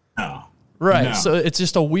 No. Right. No. So it's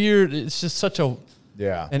just it's just such an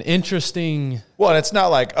interesting. Well, and it's not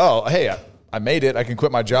like, oh, hey, I made it. I can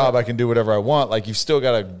quit my job. I can do whatever I want. Like, you've still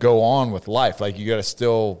got to go on with life. Like, you got to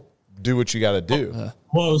still do what you got to do.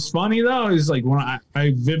 What was funny, though, is like when I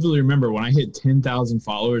vividly remember when I hit 10,000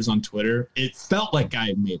 followers on Twitter, it felt like I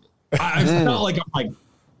had made it. I felt like I'm like,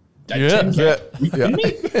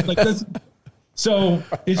 like this. So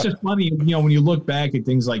it's just funny, when you look back at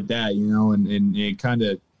things like that, and it kind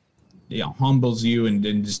of, humbles you and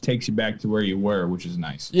just takes you back to where you were, which is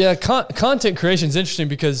nice. Yeah, content creation is interesting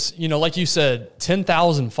because, like you said,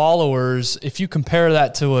 10,000 followers, if you compare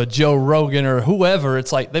that to a Joe Rogan or whoever,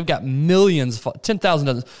 it's like they've got millions, 10,000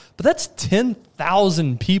 doesn't, but that's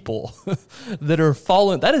 10,000 people that are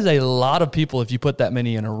following. That is a lot of people if you put that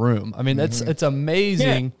many in a room. I mean, it's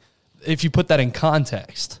amazing if you put that in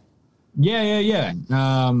context. Yeah.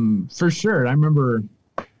 For sure. I remember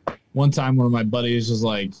one time one of my buddies was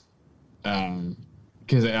like,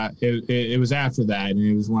 because it was after that, and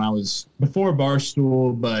it was when I was before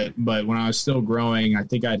Barstool, but when I was still growing, I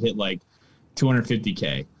think I'd hit like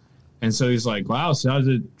 250K. And so he's like, wow, so how does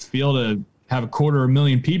it feel to have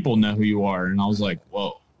 250,000 people know who you are? And I was like,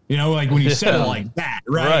 whoa, like when you said it like that,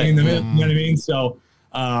 right? In the middle, you know what I mean? So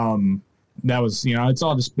that was, it's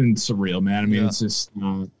all just been surreal, man. I mean, it's just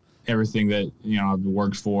everything that, I've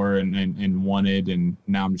worked for and wanted, and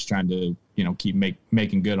now I'm just trying to, keep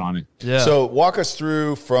making good on it. Yeah. So walk us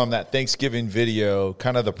through from that Thanksgiving video,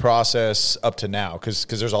 kind of the process up to now, because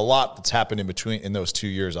there's a lot that's happened in those 2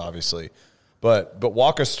 years, obviously. But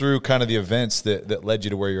walk us through kind of the events that led you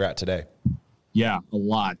to where you're at today. Yeah, a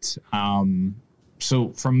lot. So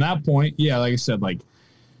from that point, like I said, like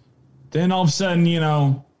then all of a sudden,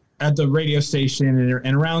 at the radio station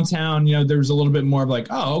and around town, there was a little bit more of like,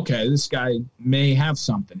 oh, okay, this guy may have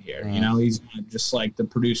something here. He's not just like the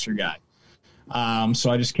producer guy. So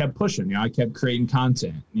I just kept pushing, I kept creating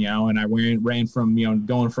content, and I ran from,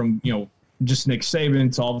 going from, just Nick Saban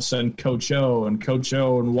to all of a sudden Coach O and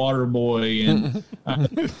Waterboy and,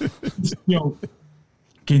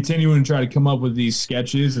 continuing to try to come up with these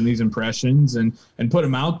sketches and these impressions and put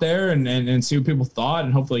them out there and see what people thought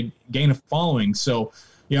and hopefully gain a following. So,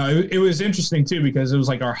 it was interesting too, because it was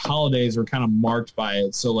like our holidays were kind of marked by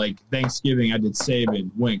it. So like Thanksgiving, I did Saban,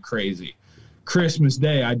 went crazy. Christmas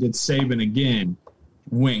Day, I did Saban again,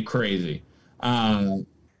 went crazy. And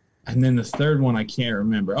then the third one, I can't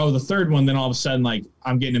remember. Oh, the third one, then all of a sudden, like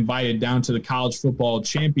I'm getting invited down to the college football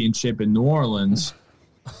championship in New Orleans,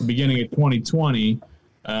 beginning of 2020,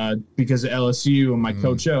 because of LSU and my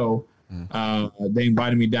coach O. They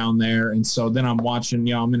invited me down there, and so then I'm watching.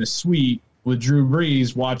 I'm in a suite with Drew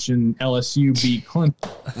Brees watching LSU beat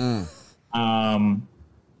Clemson.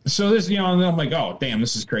 So this, and I'm like, oh, damn,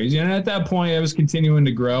 this is crazy. And at that point, I was continuing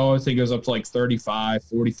to grow. I think it was up to like 35,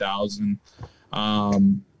 40,000.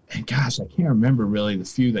 And gosh, I can't remember really the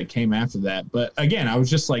few that came after that. But again, I was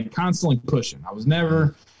just like constantly pushing. I was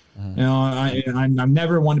never, I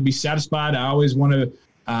never want to be satisfied. I always want to,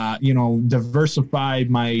 diversify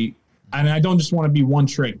my, and I don't just want to be one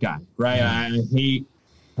trick guy, right? I hate,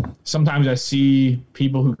 sometimes I see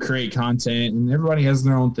people who create content and everybody has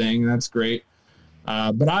their own thing, and that's great.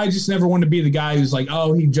 But I just never want to be the guy who's like,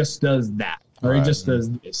 oh, he just does that, or he just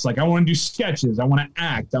does this. Like, I want to do sketches. I want to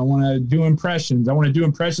act. I want to do impressions. I want to do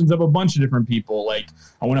impressions of a bunch of different people. Like,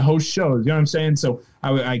 I want to host shows. You know what I'm saying? So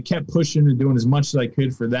I kept pushing and doing as much as I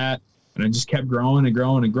could for that. And I just kept growing and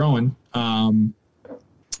growing and growing. And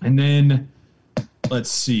then, let's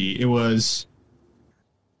see, it was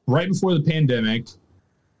right before the pandemic,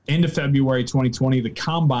 end of February 2020, the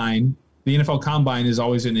NFL Combine is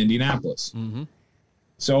always in Indianapolis.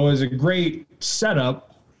 So it was a great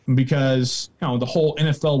setup because, the whole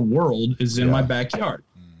NFL world is in my backyard.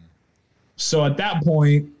 So at that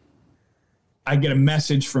point, I get a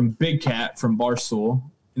message from Big Cat from Barstool,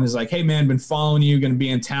 and it's like, hey, man, been following you, going to be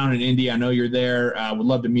in town in Indy. I know you're there. Would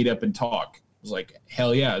love to meet up and talk. I was like,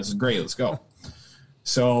 hell yeah, this is great. Let's go.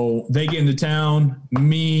 So they get into town,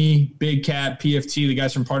 me, Big Cat, PFT, the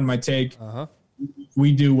guys from Pardon My Take.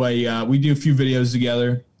 We do a few videos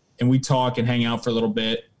together, and we talk and hang out for a little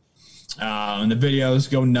bit. And the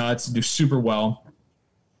videos go nuts, do super well.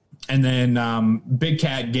 And then Big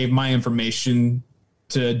Cat gave my information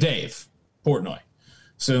to Dave Portnoy.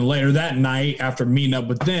 So later that night, after meeting up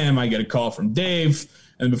with them, I get a call from Dave.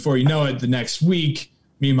 And before you know it, the next week,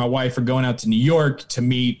 me and my wife are going out to New York to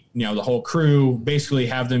meet, the whole crew, basically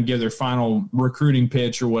have them give their final recruiting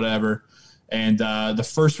pitch or whatever. And the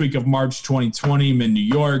first week of March 2020, I'm in New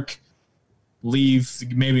York, leave,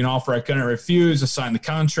 maybe an offer I couldn't refuse, I sign the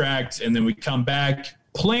contract, and then we come back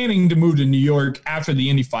planning to move to New York after the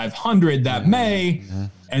Indy 500 that May.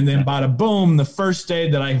 And then bada boom, the first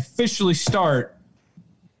day that I officially start,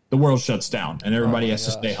 the world shuts down and everybody has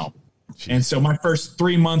to stay home. Jeez. And so my first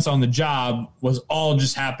 3 months on the job was all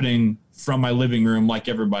just happening from my living room like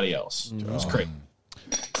everybody else. It was crazy.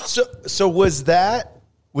 So was that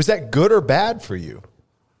good or bad for you?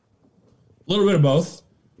 A little bit of both.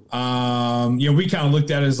 We kind of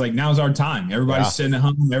looked at it as like, now's our time. Everybody's sitting at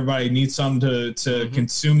home. Everybody needs something to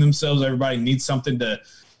consume themselves. Everybody needs something to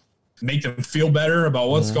make them feel better about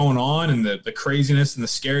what's going on and the craziness and the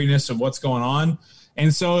scariness of what's going on.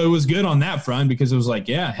 And so it was good on that front because it was like,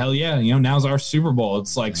 yeah, hell yeah. Now's our Super Bowl.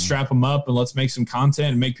 It's like strap them up and let's make some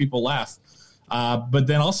content and make people laugh. But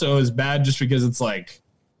then also it's bad just because it's like,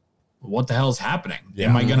 what the hell is happening? Yeah.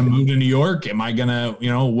 Am I going to move to New York? Am I going to,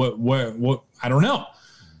 what, I don't know.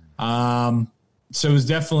 So it was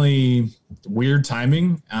definitely weird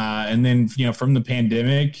timing. And then, from the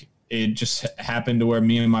pandemic, it just happened to where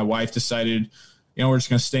me and my wife decided, we're just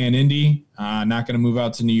going to stay in Indy, not going to move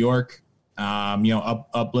out to New York,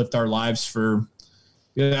 uplift our lives for,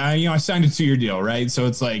 I signed a 2-year deal, right? So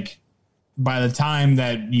it's like, by the time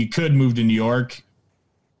that you could move to New York,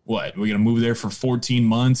 what, we're going to move there for 14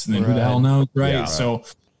 months and then who the hell knows, right? Yeah, so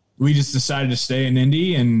we just decided to stay in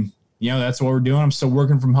Indy and, that's what we're doing. I'm still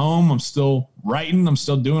working from home. I'm still writing. I'm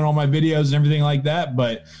still doing all my videos and everything like that.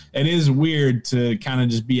 But it is weird to kind of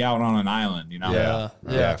just be out on an island,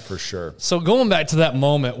 Yeah, for sure. So going back to that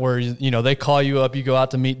moment where, they call you up, you go out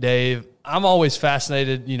to meet Dave. I'm always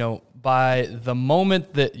fascinated, by the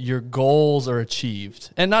moment that your goals are achieved.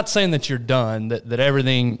 And not saying that you're done, that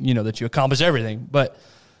everything, that you accomplish everything, but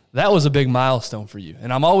that was a big milestone for you.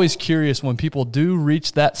 And I'm always curious when people do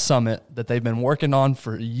reach that summit that they've been working on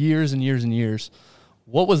for years and years and years,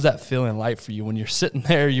 what was that feeling like for you when you're sitting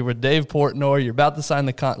there, you were Dave Portnoy, you're about to sign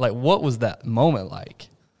the like, what was that moment like?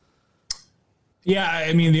 Yeah,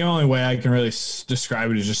 I mean, the only way I can really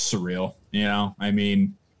describe it is just surreal, I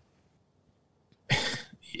mean,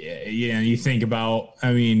 you think about,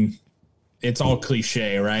 it's all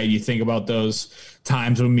cliche, right? You think about those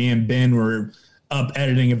times when me and Ben were up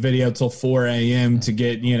editing a video till 4 a.m. to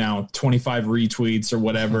get, 25 retweets or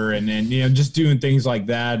whatever. And then, just doing things like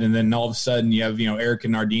that. And then all of a sudden you have, Eric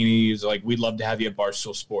and Nardini who's like, we'd love to have you at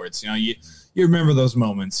Barstool Sports. You remember those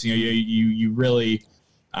moments, you really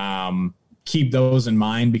keep those in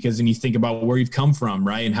mind, because then you think about where you've come from,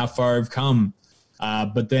 right? And how far I've come.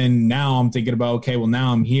 But then now I'm thinking about, okay, well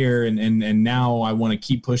now I'm here and now I want to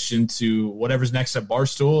keep pushing to whatever's next at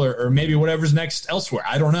Barstool or maybe whatever's next elsewhere.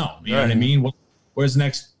 I don't know. You know what I mean? Where's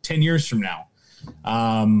next 10 years from now?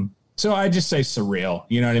 So I just say surreal,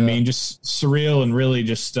 you know what I mean? Just surreal and really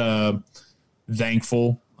just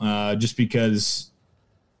thankful, just because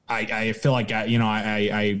I feel like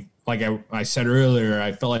I said earlier,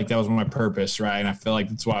 I felt like that was my purpose, right? And I feel like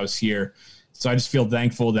that's why I was here. So I just feel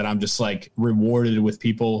thankful that I'm just like rewarded with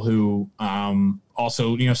people who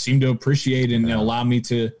also, seem to appreciate and allow me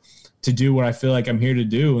to do what I feel like I'm here to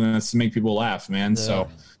do. And that's to make people laugh, man. Yeah. So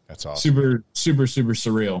that's awesome. Super, super, super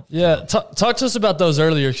surreal. Yeah. Talk to us about those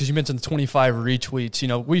earlier, because you mentioned the 25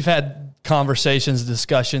 retweets. We've had conversations,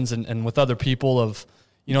 discussions, and with other people of,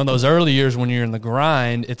 in those early years when you're in the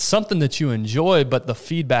grind, it's something that you enjoy, but the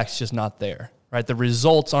feedback's just not there, right? The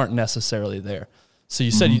results aren't necessarily there. So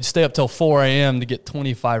you said you'd stay up till 4 a.m. to get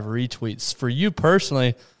 25 retweets. For you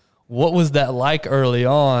personally, what was that like early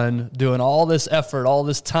on, doing all this effort, all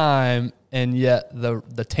this time, and yet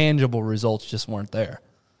the tangible results just weren't there?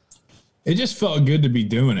 It just felt good to be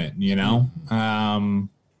doing it,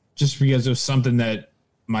 just because it was something that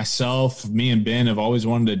me and Ben have always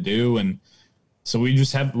wanted to do. And so we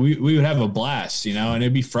would have a blast, and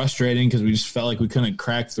it'd be frustrating because we just felt like we couldn't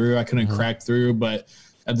crack through. I couldn't crack through, but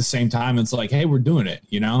at the same time, it's like, hey, we're doing it,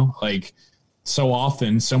 like so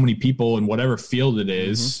often, so many people in whatever field it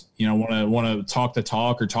is, want to talk the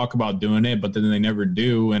talk or talk about doing it, but then they never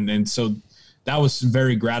do. And so that was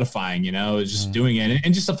very gratifying, it was just doing it.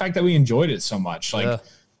 And just the fact that we enjoyed it so much,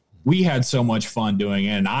 we had so much fun doing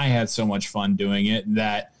it and I had so much fun doing it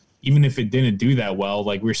that even if it didn't do that well,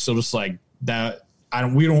 like we're still just like that.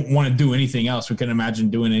 We don't want to do anything else. We couldn't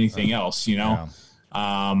imagine doing anything else,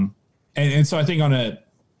 And so I think on a,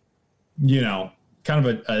 kind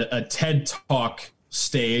of a TED Talk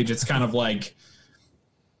stage, it's kind of like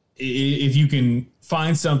if you can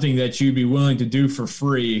find something that you'd be willing to do for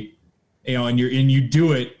free, and you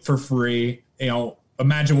do it for free,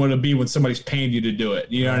 imagine what it'd be when somebody's paying you to do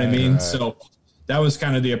it. You know what I mean? Right. So that was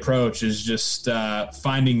kind of the approach, is just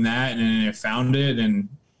finding that, and I found it, and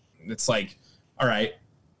it's like, all right,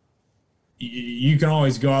 you can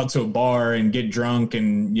always go out to a bar and get drunk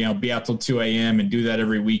and, be out till 2 a.m. and do that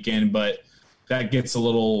every weekend, but that gets a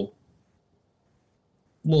little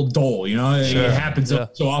dull, Sure. It happens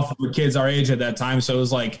so often for kids our age at that time. So it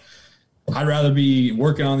was like, I'd rather be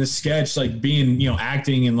working on this sketch, like being,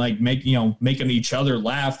 acting and like making each other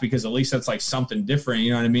laugh, because at least that's like something different.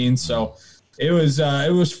 You know what I mean? So it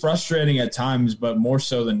was frustrating at times, but more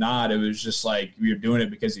so than not, it was just like you're doing it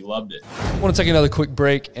because you loved it. I want to take another quick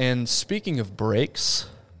break. And speaking of breaks,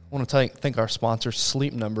 I want to thank our sponsor,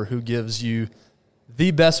 Sleep Number, who gives you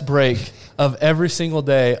the best break of every single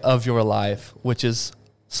day of your life, which is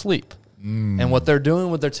sleep. And what they're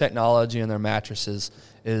doing with their technology and their mattresses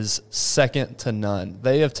is second to none.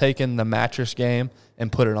 They have taken the mattress game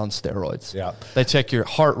and put it on steroids. Yeah. They check your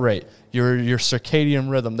heart rate, your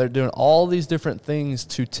circadian rhythm. They're doing all these different things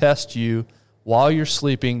to test you while you're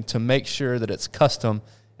sleeping to make sure that it's custom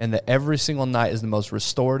and that every single night is the most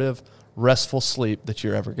restorative, restful sleep that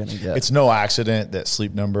you're ever going to get. It's no accident that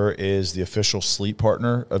Sleep Number is the official sleep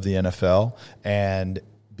partner of the NFL, and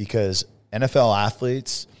because NFL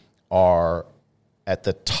athletes are at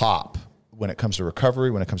the top when it comes to recovery,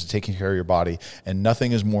 when it comes to taking care of your body, and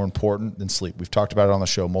nothing is more important than sleep. We've talked about it on the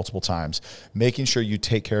show multiple times, making sure you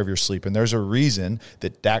take care of your sleep. And there's a reason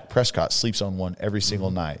that Dak Prescott sleeps on one every single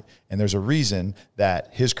night. And there's a reason that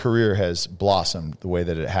his career has blossomed the way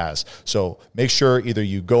that it has. So make sure either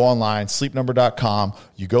you go online, sleepnumber.com,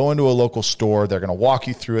 you go into a local store, they're going to walk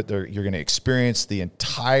you through it. You're going to experience the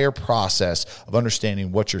entire process of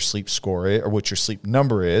understanding what your sleep score is, or what your sleep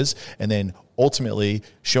number is, and then ultimately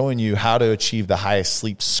showing you how to achieve the highest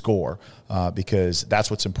sleep score, because that's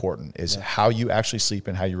what's important, is how you actually sleep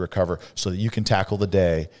and how you recover so that you can tackle the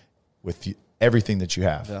day with everything that you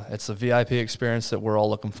have. Yeah, it's the VIP experience that we're all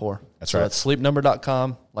looking for. That's right. It's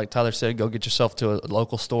sleepnumber.com. Like Tyler said, go get yourself to a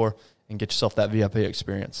local store and get yourself that VIP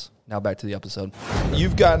experience. Now back to the episode.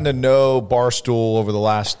 You've gotten to know Barstool over the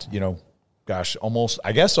last,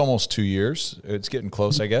 almost 2 years. It's getting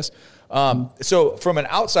close, I guess. So from an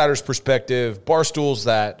outsider's perspective, Barstool's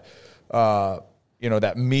that,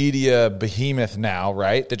 that media behemoth now,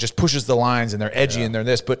 right? That just pushes the lines and they're edgy and they're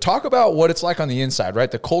this. But talk about what it's like on the inside, right?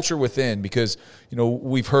 The culture within, because,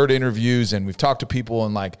 we've heard interviews and we've talked to people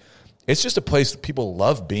and like, it's just a place that people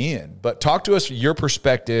love being. But talk to us your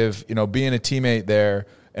perspective, being a teammate there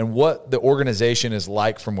and what the organization is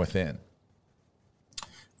like from within.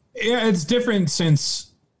 Yeah, it's different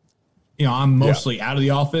since, I'm mostly out of the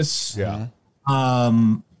office. Yeah.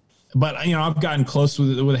 But, I've gotten close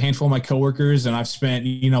with a handful of my coworkers and I've spent,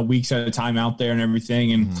 weeks at a time out there and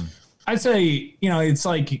everything. And I'd say, it's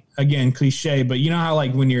like, again, cliche, but you know how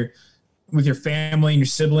like when you're with your family and your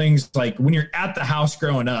siblings, like when you're at the house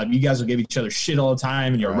growing up, you guys will give each other shit all the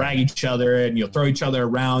time and you'll rag each other and you'll throw each other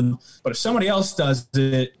around. But if somebody else does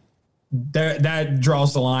it, that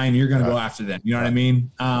draws the line. You're going to go after them. You know what I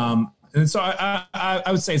mean? And so I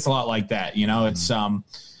would say it's a lot like that. It's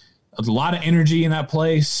a lot of energy in that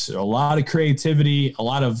place, a lot of creativity, a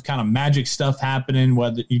lot of kind of magic stuff happening.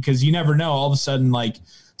 Because you never know, all of a sudden, like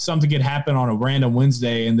something could happen on a random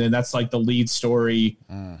Wednesday, and then that's like the lead story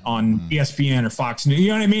on ESPN or Fox News. You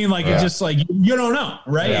know what I mean? Like it's just like you don't know,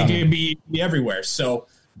 right? It can be everywhere. So.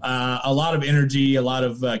 A lot of energy, a lot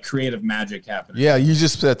of creative magic happening. Yeah, you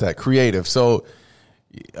just said that, creative. So,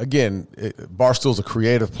 again, Barstool's a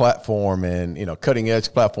creative platform and, cutting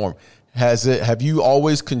edge platform. Have you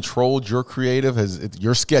always controlled your creative?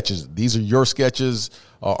 Your sketches, these are your sketches.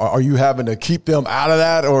 Are you having to keep them out of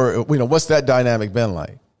that? Or, what's that dynamic been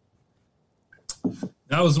like?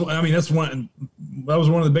 That was one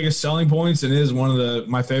of the biggest selling points and is one of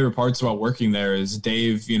my favorite parts about working there is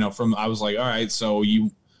Dave, I was like, all right, so you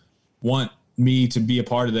want me to be a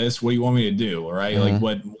part of this? What do you want me to do? All right. Like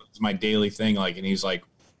what's my daily thing? Like, and he's like,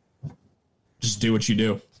 just do what you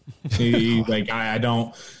do. He's like, I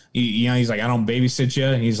don't, he's like, I don't babysit you.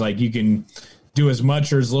 And he's like, you can do as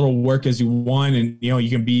much or as little work as you want. And, you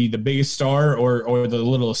can be the biggest star or the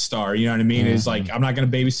littlest star. You know what I mean? It's like, I'm not going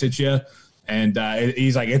to babysit you. And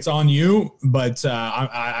he's like, it's on you, but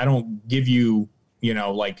I don't give you,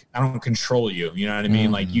 like I don't control you. You know what I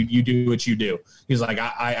mean? Like you do what you do. He's like,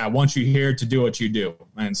 I want you here to do what you do.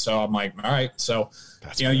 And so I'm like, all right. So,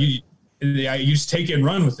 you just take it and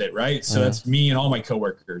run with it. Right. So that's me and all my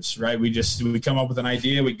coworkers. Right. We come up with an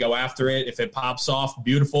idea. We go after it. If it pops off,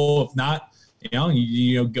 beautiful. If not,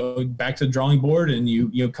 you go back to the drawing board and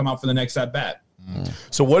you come out for the next at bat.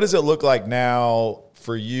 So what does it look like now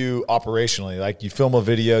for you operationally? Like you film a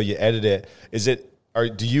video, you edit it.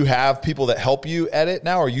 Do you have people that help you edit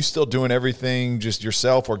now? Or are you still doing everything just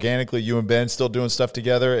yourself organically? You and Ben still doing stuff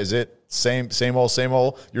together? Is it same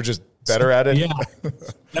old? You're just better at it? Yeah.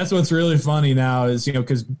 That's what's really funny now is,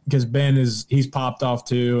 because Ben he's popped off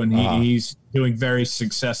too. And he's doing very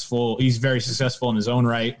successful. He's very successful in his own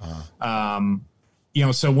right.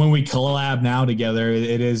 So when we collab now together,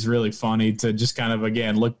 it is really funny to just kind of,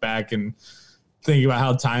 again, look back and think about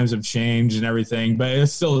how times have changed and everything, but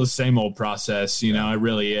it's still the same old process, it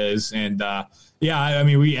really is. And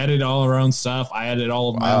we edit all our own stuff. I edit all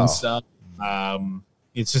of my own stuff.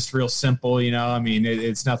 It's just real simple,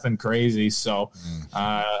 it's nothing crazy. So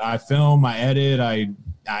I film, I edit, I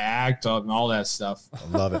act, all that stuff.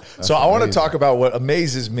 I love it. So I want to talk about what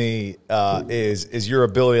amazes me is your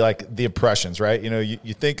ability, like the impressions, right?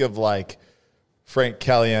 You think of like Frank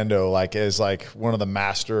Caliendo, like as like one of the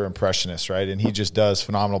master impressionists, right? And he just does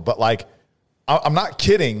phenomenal. But like, I'm not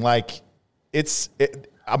kidding. Like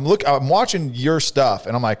I'm watching your stuff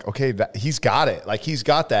and I'm like, okay, he's got it. Like he's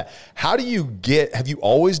got that. How do you have you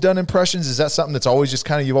always done impressions? Is that something that's always just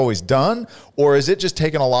kind of, you've always done? Or is it just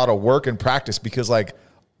taking a lot of work and practice? Because like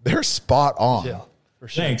they're spot on. Yeah, for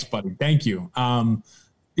sure. Thanks, buddy. Thank you.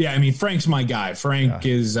 Frank's my guy. Frank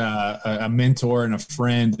is a mentor and a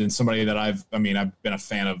friend and somebody that I've been a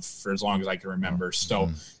fan of for as long as I can remember. So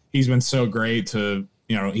he's been so great to,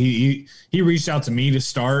 he reached out to me to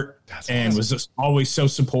start. That's and awesome. Was just always so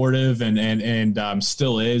supportive and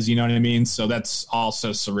still is, you know what I mean? So that's also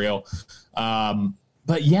surreal.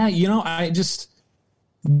 But yeah, I just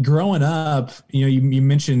growing up, you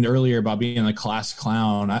mentioned earlier about being a class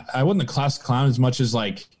clown. I wasn't a class clown as much as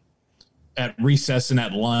like at recess and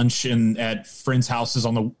at lunch and at friends' houses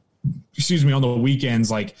on the weekends.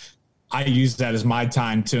 Like I used that as my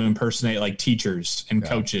time to impersonate like teachers and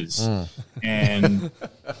coaches and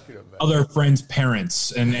other friends'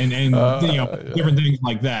 parents and different things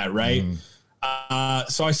like that. Right.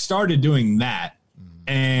 So I started doing that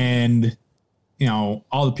and,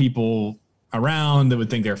 all the people around that would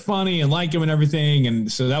think they're funny and like him and everything.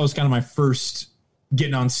 And so that was kind of my first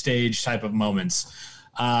getting on stage type of moments.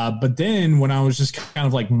 But then when I was just kind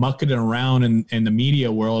of like mucking around in the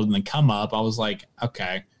media world and then come up, I was like,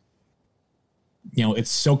 okay,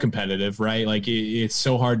 it's so competitive, right? Like it's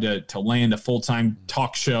so hard to land a full-time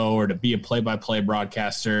talk show or to be a play-by-play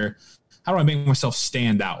broadcaster. How do I make myself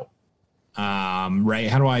stand out? Right?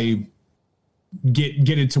 How do I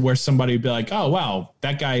get it to where somebody would be like, oh, wow,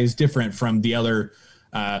 that guy is different from the other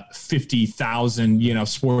 50,000,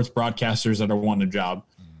 sports broadcasters that are wanting a job.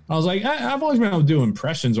 I was like, I've always been able to do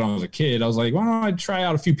impressions when I was a kid. I was like, why don't I try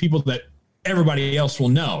out a few people that everybody else will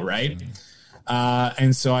know, right?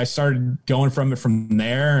 And so I started going from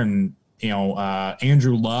there, and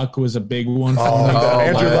Andrew Luck was a big one.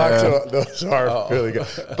 Andrew Luck, those are really good.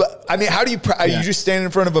 But I mean, how do you? Are you just standing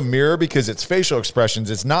in front of a mirror because it's facial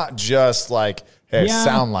expressions? It's not just like, hey,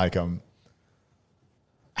 sound like them.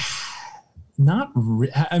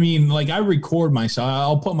 I mean, like I record myself.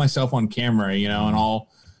 I'll put myself on camera, and I'll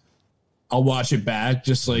watch it back,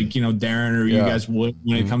 just like Darren or you guys would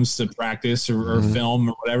when it comes to practice or film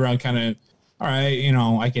or whatever. I'm kind of, all right,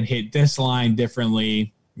 I can hit this line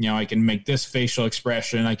differently. I can make this facial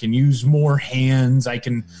expression. I can use more hands. I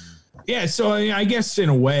can, So I guess in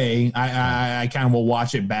a way, I kind of will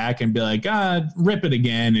watch it back and be like, rip it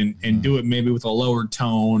again and do it maybe with a lower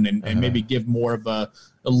tone and maybe give more of a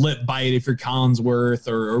lip bite if you're Collinsworth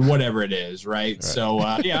or whatever it is, right? So,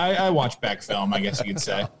 I watch back film, I guess you could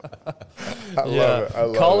say. I love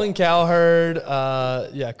it. Colin Cowherd,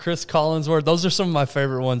 Chris Collinsworth. Those are some of my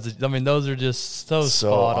favorite ones. I mean, those are just so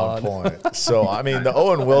spot on point. So, I mean, the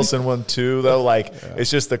Owen Wilson one too, though,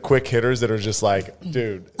 it's just the quick hitters that are just like,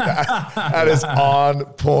 dude, that is on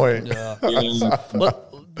point. Yeah.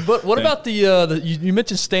 But what about you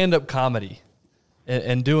mentioned stand-up comedy?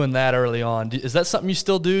 And doing that early on, is that something you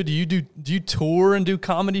still do? Do you tour and do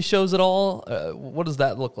comedy shows at all? What does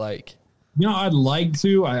that look like? I'd like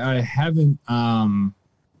to. I haven't. I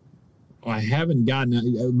haven't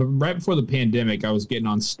gotten. But right before the pandemic, I was getting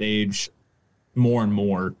on stage more and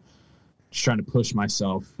more, just trying to push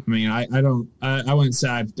myself. I mean, I wouldn't say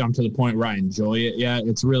I'm to the point where I enjoy it yet.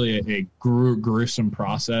 It's really a gruesome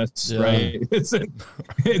process, right?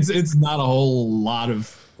 It's not a whole lot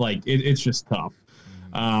of it's just tough.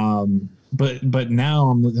 But now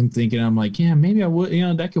I'm thinking, I'm like, maybe I would,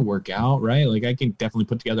 that could work out, right? Like I can definitely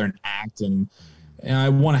put together an act and I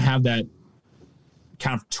want to have that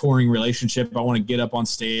kind of touring relationship. I want to get up on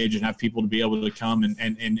stage and have people to be able to come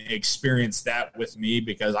and experience that with me,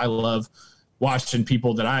 because I love watching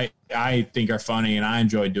people that I think are funny and I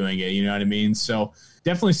enjoy doing it. You know what I mean? So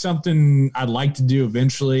definitely something I'd like to do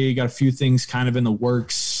eventually. Got a few things kind of in the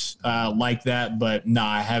works like that, but no,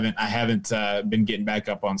 I haven't been getting back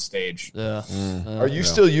up on stage. Yeah. Are you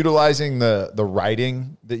still utilizing the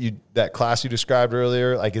writing that class you described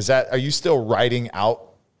earlier? Like, are you still writing out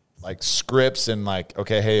like scripts and like,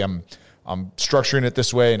 okay, hey, I'm structuring it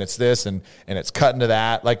this way and it's this and it's cutting to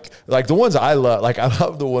that. Like the ones I love, like I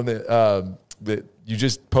love the one that you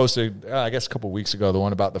just posted, I guess a couple of weeks ago, the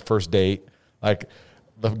one about the first date, like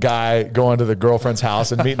the guy going to the girlfriend's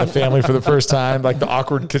house and meeting the family for the first time, like the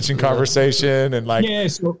awkward kitchen conversation and like. Yeah,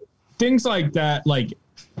 so things like that, like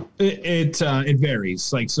it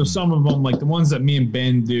varies. Like, so some of them, like the ones that me and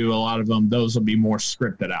Ben do, a lot of them, those will be more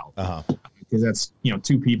scripted out. Because that's,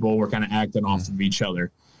 two people were kind of acting off of each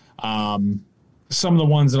other. Some of the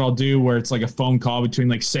ones that I'll do where it's like a phone call between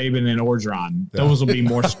like Saban and Orgeron, those will be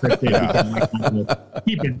more scripted.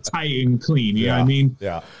 Keep it tight and clean. You know what I mean?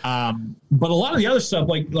 Yeah. But a lot of the other stuff,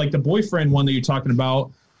 like the boyfriend one that you're talking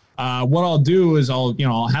about, what I'll do is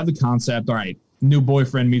I'll have the concept. All right, new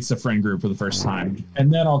boyfriend meets the friend group for the first time,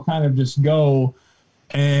 and then I'll kind of just go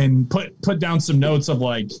and put down some notes of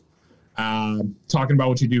like talking about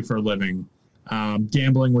what you do for a living,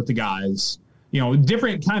 gambling with the guys.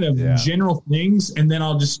 Different kind of general things. And then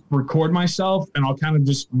I'll just record myself and I'll kind of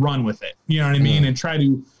just run with it. You know what I mean? And try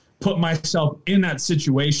to put myself in that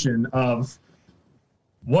situation of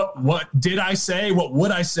what did I say? What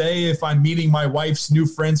would I say if I'm meeting my wife's new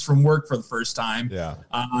friends from work for the first time? Yeah.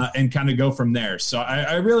 And kind of go from there. So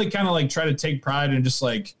I really kind of like try to take pride in just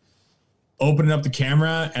like opening up the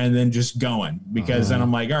camera and then just going, because then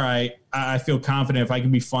I'm like, all right, I feel confident if I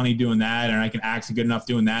can be funny doing that and I can act good enough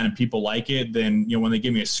doing that and people like it, then, when they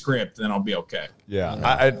give me a script, then I'll be okay.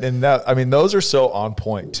 Yeah. Those are so on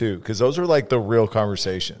point too, because those are like the real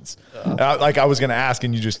conversations. Like I was going to ask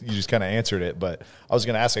and you just kind of answered it, but I was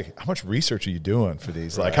going to ask, like, how much research are you doing for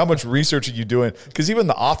these? Like how much research are you doing? Because even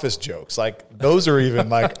the office jokes, like those are even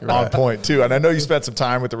like on point too. And I know you spent some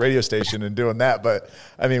time with the radio station and doing that, but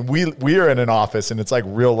I mean, we are in an office and it's like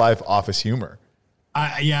real life office humor.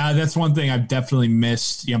 That's one thing I've definitely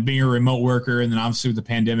missed, being a remote worker. And then obviously with the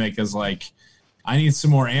pandemic is like, I need some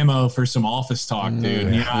more ammo for some office talk,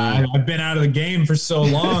 dude. You know, I've been out of the game for so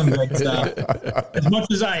long that as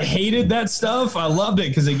much as I hated that stuff, I loved it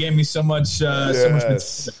because it gave me so much. So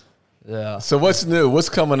much. Yeah. So what's new? What's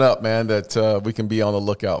coming up, man? That we can be on the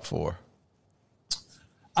lookout for.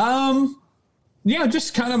 Yeah,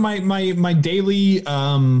 just kind of my daily,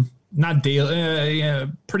 not daily,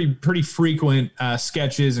 pretty frequent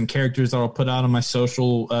sketches and characters that I'll put out on my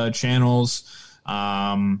social channels.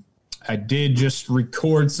 I did just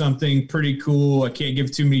record something pretty cool. I can't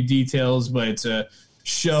give too many details, but it's a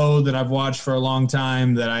show that I've watched for a long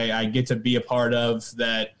time that I get to be a part of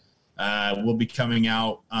that will be coming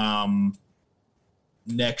out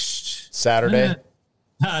next Saturday.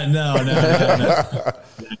 No.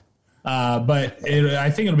 But I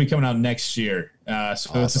think it'll be coming out next year. So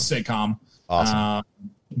awesome. It's a sitcom. Awesome.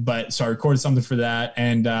 But so I recorded something for that,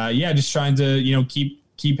 and just trying to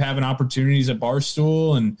keep having opportunities at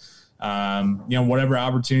Barstool, and whatever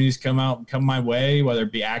opportunities come my way, whether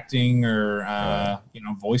it be acting or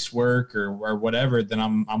voice work or whatever, then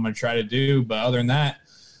I'm gonna try to do. But other than that,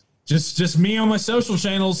 just me on my social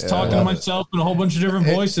channels talking to myself in a whole bunch of different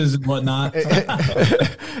voices and whatnot.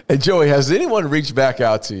 Hey, Joey, has anyone reached back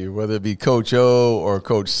out to you, whether it be Coach O or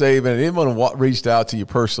Coach Saban? Anyone reached out to you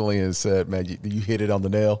personally and said, man, you hit it on the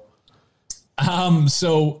nail?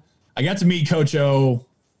 So I got to meet Coach O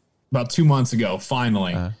about 2 months ago,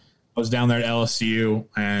 finally. I was down there at LSU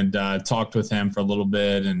and talked with him for a little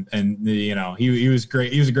bit. And he was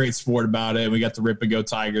great. He was a great sport about it. We got to rip and go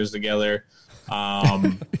Tigers together.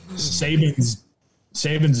 Saban's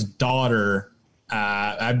daughter,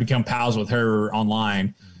 I've become pals with her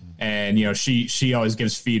online, and she always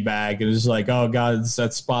gives feedback, and it's like, oh God,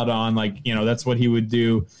 that's spot on, like that's what he would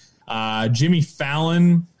do. Jimmy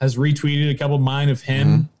Fallon has retweeted a couple of mine of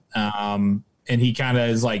him, and he kind of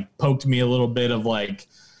has like poked me a little bit of like,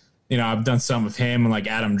 I've done some of him and like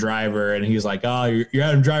Adam Driver, and he's like, oh, your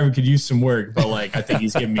Adam Driver could use some work, but like I think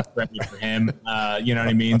he's giving me credit for him. You know what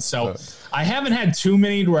I mean? So I haven't had too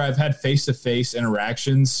many where I've had face-to-face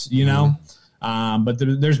interactions, but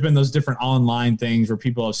there's been those different online things where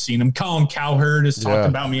people have seen him. Colin Cowherd has talked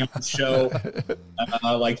about me on the show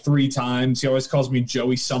like 3 times. He always calls me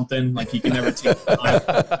Joey something, like he can never take time.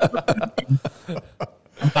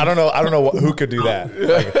 I don't know who could do that.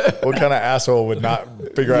 Like, what kind of asshole would not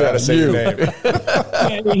figure out how to say your name?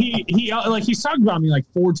 He's talked about me like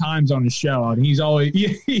 4 times on his show, and he's always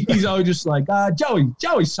just like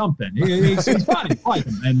Joey something. He's funny, like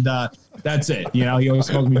him, and that's it. He always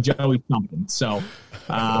calls me Joey something. So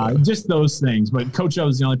just those things. But Coach O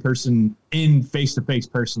is the only person in face-to-face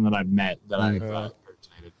person that I've met that I've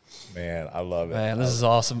Man, I love it. Man, this is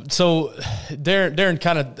awesome. So Darren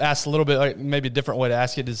kind of asked a little bit, like maybe a different way to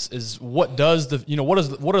ask it is what does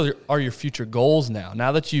are your future goals now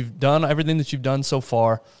that you've done everything that you've done so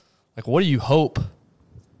far? Like, what do you hope?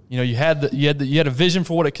 You had a vision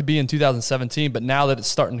for what it could be in 2017, but now that it's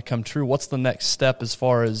starting to come true, what's the next step as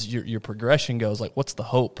far as your progression goes? Like, what's the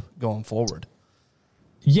hope going forward?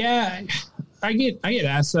 Yeah, I get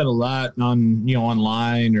asked that a lot on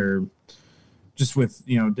online or just with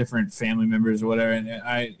different family members or whatever, and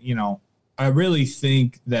I really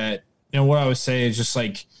think that what I would say is just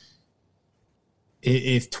like,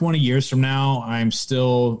 if 20 years from now I'm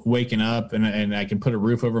still waking up and I can put a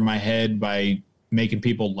roof over my head by making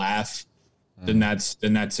people laugh, then that's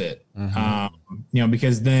it.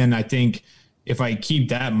 Because then I think if I keep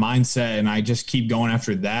that mindset and I just keep going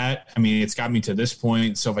after that, I mean, it's got me to this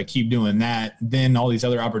point. So if I keep doing that, then all these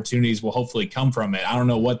other opportunities will hopefully come from it. I don't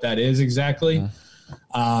know what that is exactly.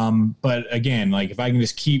 But again, like if I can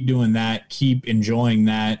just keep doing that, keep enjoying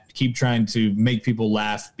that, keep trying to make people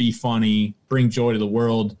laugh, be funny, bring joy to the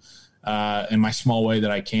world, in my small way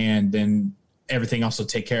that I can, then everything else will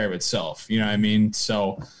take care of itself. You know what I mean?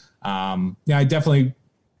 So, I definitely,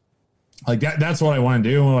 like that's what I want to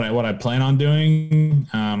do, what I plan on doing.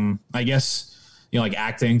 I guess, like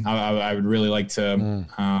acting, I would really like to,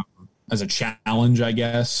 as a challenge, I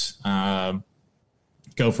guess,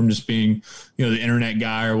 go from just being, the internet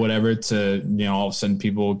guy or whatever to, all of a sudden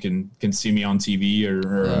people can see me on TV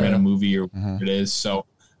or in a movie or whatever it is. So,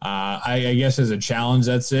 I guess as a challenge,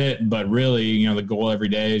 that's it. But really, the goal every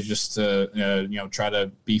day is just to, try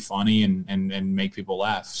to be funny and make people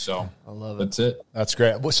laugh. So I love it. That's it. That's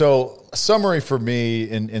great. So summary for me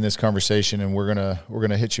in this conversation, and we're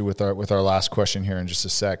gonna hit you with our last question here in just a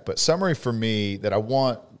sec. But summary for me that I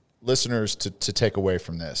want listeners to take away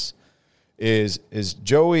from this is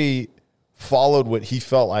Joey followed what he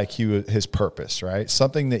felt like his purpose, right?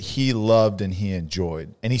 Something that he loved and he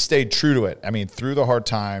enjoyed, and he stayed true to it. I mean, through the hard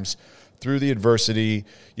times, through the adversity,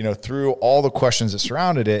 through all the questions that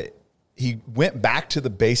surrounded it, he went back to the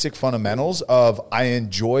basic fundamentals of I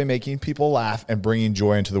enjoy making people laugh and bringing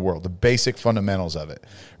joy into the world, the basic fundamentals of it,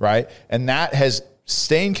 right? And that has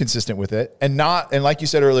staying consistent with it and like you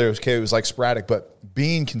said earlier, it was like sporadic, but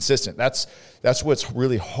being consistent. That's what's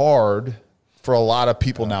really hard for a lot of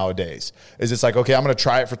people nowadays is it's like, okay, I'm going to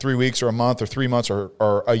try it for 3 weeks or a month or 3 months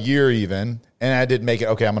or a year even. And I didn't make it.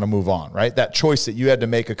 Okay, I'm going to move on, right? That choice that you had to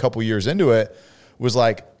make a couple years into it was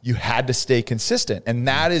like, you had to stay consistent. And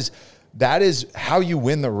that is how you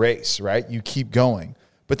win the race, right? You keep going.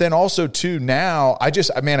 But then also too, now I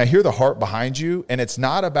hear the heart behind you, and it's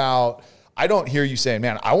not about, I don't hear you saying,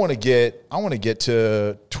 man, I want to get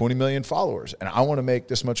to 20 million followers and I want to make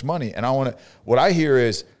this much money. And what I hear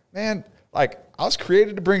is, man, like I was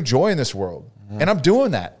created to bring joy in this world and I'm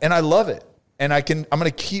doing that and I love it. And I'm going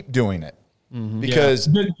to keep doing it because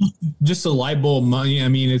just a light bulb money. I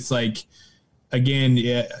mean, it's like, again,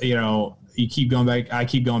 you know, you keep going back. I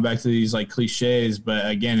keep going back to these like cliches, but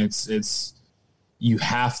again, it's, you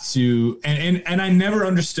have to, and I never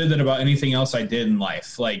understood that about anything else I did in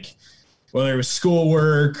life. Like, whether it was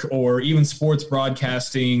schoolwork or even sports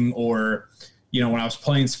broadcasting or, you know, when I was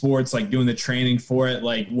playing sports, like doing the training for it,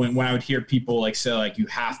 like when I would hear people like say, like, you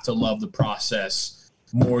have to love the process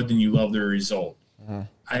more than you love the result.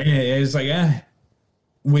 It's like,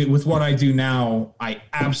 with what I do now, I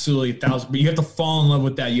absolutely but you have to fall in love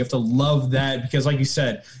with that. You have to love that because like you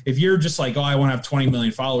said, if you're just like, oh, I want to have 20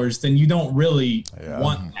 million followers, then you don't really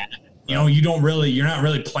want that. You know, you're not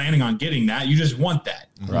really planning on getting that. You just want that.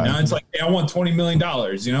 Right. You know, it's like, hey, I want $20 million.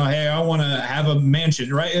 You know, hey, I want to have a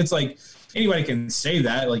mansion, right? It's like anybody can say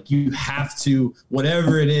that. Like you have to,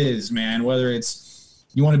 whatever it is, man, whether it's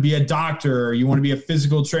you want to be a doctor or you want to be a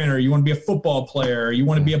physical trainer, or you want to be a football player, or you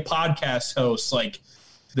want to be a podcast host, like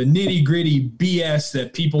the nitty gritty BS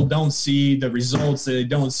that people don't see, the results that they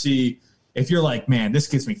don't see. If you're like, man, this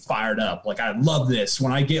gets me fired up. Like, I love this.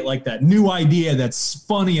 When I get like that new idea that's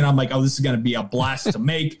funny and I'm like, oh, this is going to be a blast to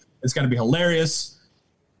make. It's going to be hilarious.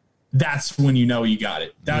 That's when you know you got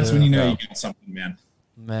it. That's when you know you got something, man.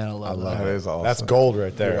 Man, I love that. That is awesome. that's gold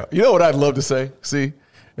right there. Yeah. You know what I'd love to say? See,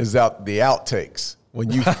 is the outtakes. When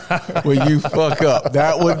you fuck up,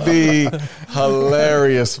 that would be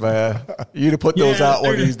hilarious, man. You to put those out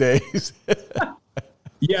one of these days.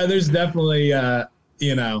 Yeah, there's definitely,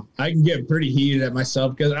 you know, I can get pretty heated at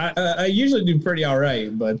myself because I usually do pretty all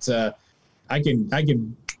right, but I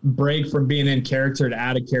can break from being in character to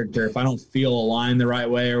out of character if I don't feel aligned the right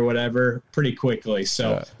way or whatever pretty quickly.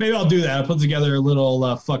 So maybe I'll do that. I'll put together a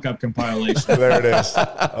little fuck up compilation. There it is.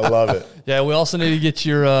 I love it. Yeah, we also need to get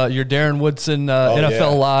your Darren Woodson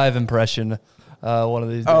NFL Live impression. One of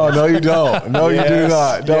these days. Oh, no, you don't. No, you do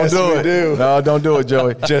not. Don't do it. Do. No, don't do it,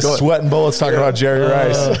 Joey. Just sweating bullets talking about Jerry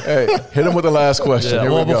Rice. Hey, hit him with the last question. Yeah, Here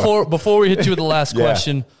well, we go. before we hit you with the last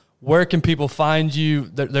question, where can people find you?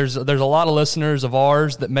 There's a lot of listeners of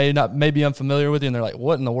ours that may be unfamiliar with you, and they're like,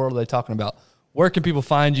 what in the world are they talking about? Where can people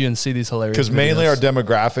find you and see these hilarious videos? Because mainly our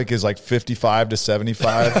demographic is like 55 to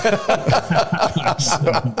 75.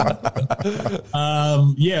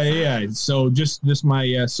 So just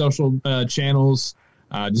my social channels,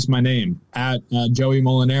 just my name at Joey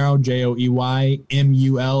Mulinaro,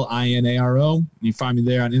 JoeyMulinaro. You find me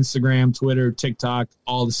there on Instagram, Twitter, TikTok,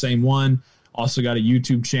 all the same one. Also got a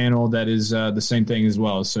YouTube channel that is the same thing as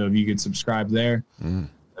well. So if you could subscribe there,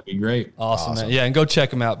 that'd be great. Awesome, man. Yeah, and go check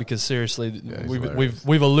them out because seriously,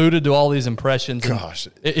 we've alluded to all these impressions. Gosh,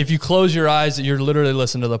 if you close your eyes, you're literally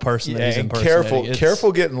listening to the person that he's impersonating.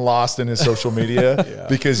 Careful getting lost in his social media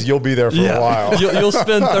because you'll be there for a while. You'll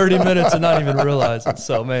spend 30 minutes and not even realize it.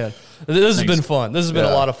 So, man, this has been fun. This has been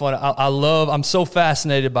a lot of fun. I'm so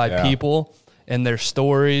fascinated by people and their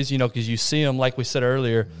stories, you know, because you see them, like we said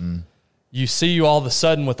earlier. You see you all of a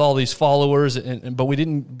sudden with all these followers, but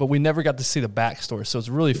we never got to see the backstory. So it's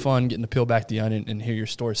really fun getting to peel back the onion and hear your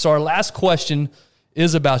story. So our last question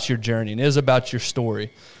is about your journey and is about your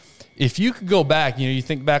story. If you could go back, you know, you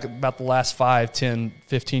think back about the last 5, 10,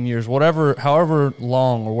 15 years, however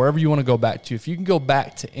long or wherever you want to go back to, if you can go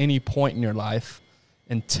back to any point in your life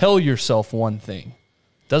and tell yourself one thing,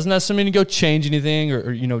 doesn't necessarily mean to go change anything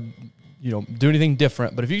or you know, do anything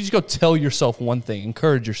different. But if you just go tell yourself one thing,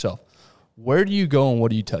 encourage yourself, where do you go and what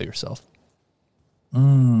do you tell yourself?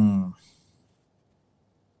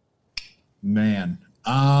 Man.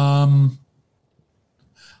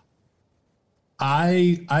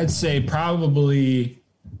 I'd say probably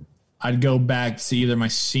I'd go back to either my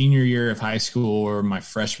senior year of high school or my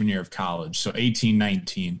freshman year of college. So 18,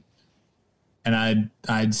 19. And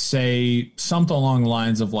I'd say something along the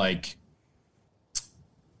lines of like,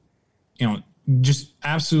 you know, just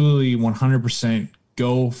absolutely 100%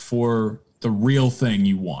 go for the real thing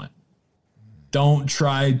you want. don't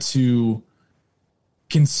try to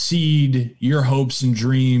concede your hopes and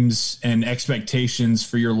dreams and expectations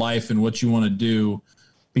for your life and what you want to do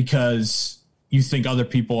because you think other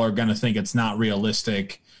people are going to think it's not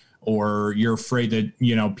realistic, or you're afraid that,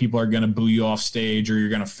 you know, people are going to boo you off stage or you're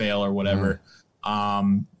going to fail or whatever.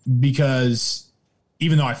 Because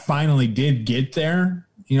even though I finally did get there,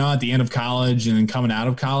 you know, at the end of college and then coming out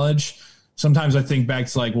of college, sometimes I think back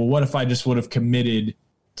to like, well, what if I just would have committed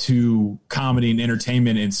to comedy and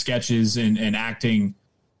entertainment and sketches and acting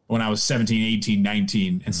when I was 17, 18,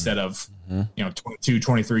 19, instead of, you know, 22,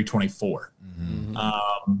 23, 24.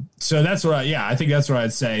 So that's what I think that's what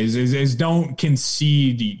I'd say is don't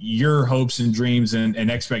concede your hopes and dreams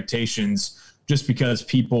and expectations just because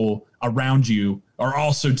people around you are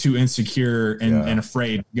also too insecure and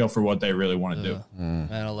afraid to go for what they really want to do. Man,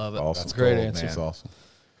 I love it. Awesome. That's a great answer. That's awesome.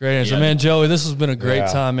 Great answer, Yeah. man. Joey, this has been a great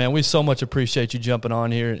time, man. We so much appreciate you jumping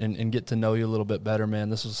on here and get to know you a little bit better, man.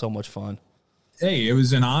 This was so much fun. Hey, it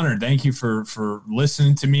was an honor. Thank you for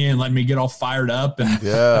listening to me and letting me get all fired up and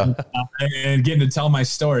and getting to tell my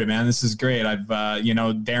story, man. This is great. I've, you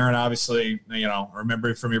know, Darren, obviously, you know,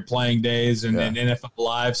 remember from your playing days and NFL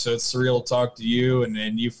Live. So it's surreal to talk to you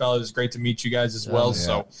and you fellas. It's great to meet you guys as well.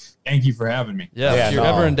 So thank you for having me. Yeah. If you're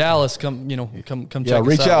ever in Dallas, come check us out.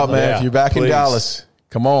 Reach out, man. If you're back in Dallas,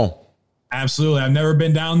 come on. Absolutely. I've never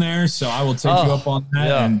been down there, so I will take you up on that.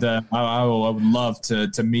 Yeah. And I would love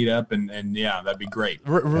to meet up and yeah, that'd be great.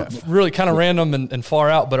 Really kind of random and far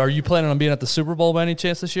out, but are you planning on being at the Super Bowl by any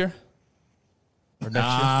chance this year? Or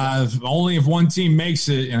next year? Only if one team makes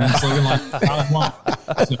it, and it's looking like I won't.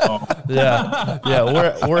 So.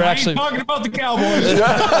 Yeah. We're actually talking about the Cowboys.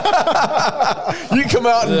 You come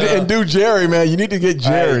out and do Jerry, man. You need to get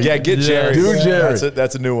Jerry. Get Jerry. Do Jerry.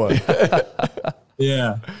 That's a new one.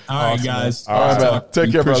 Yeah. All right, guys. All right, man.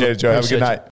 Take care, brother. Appreciate it, Joe. Have a good night.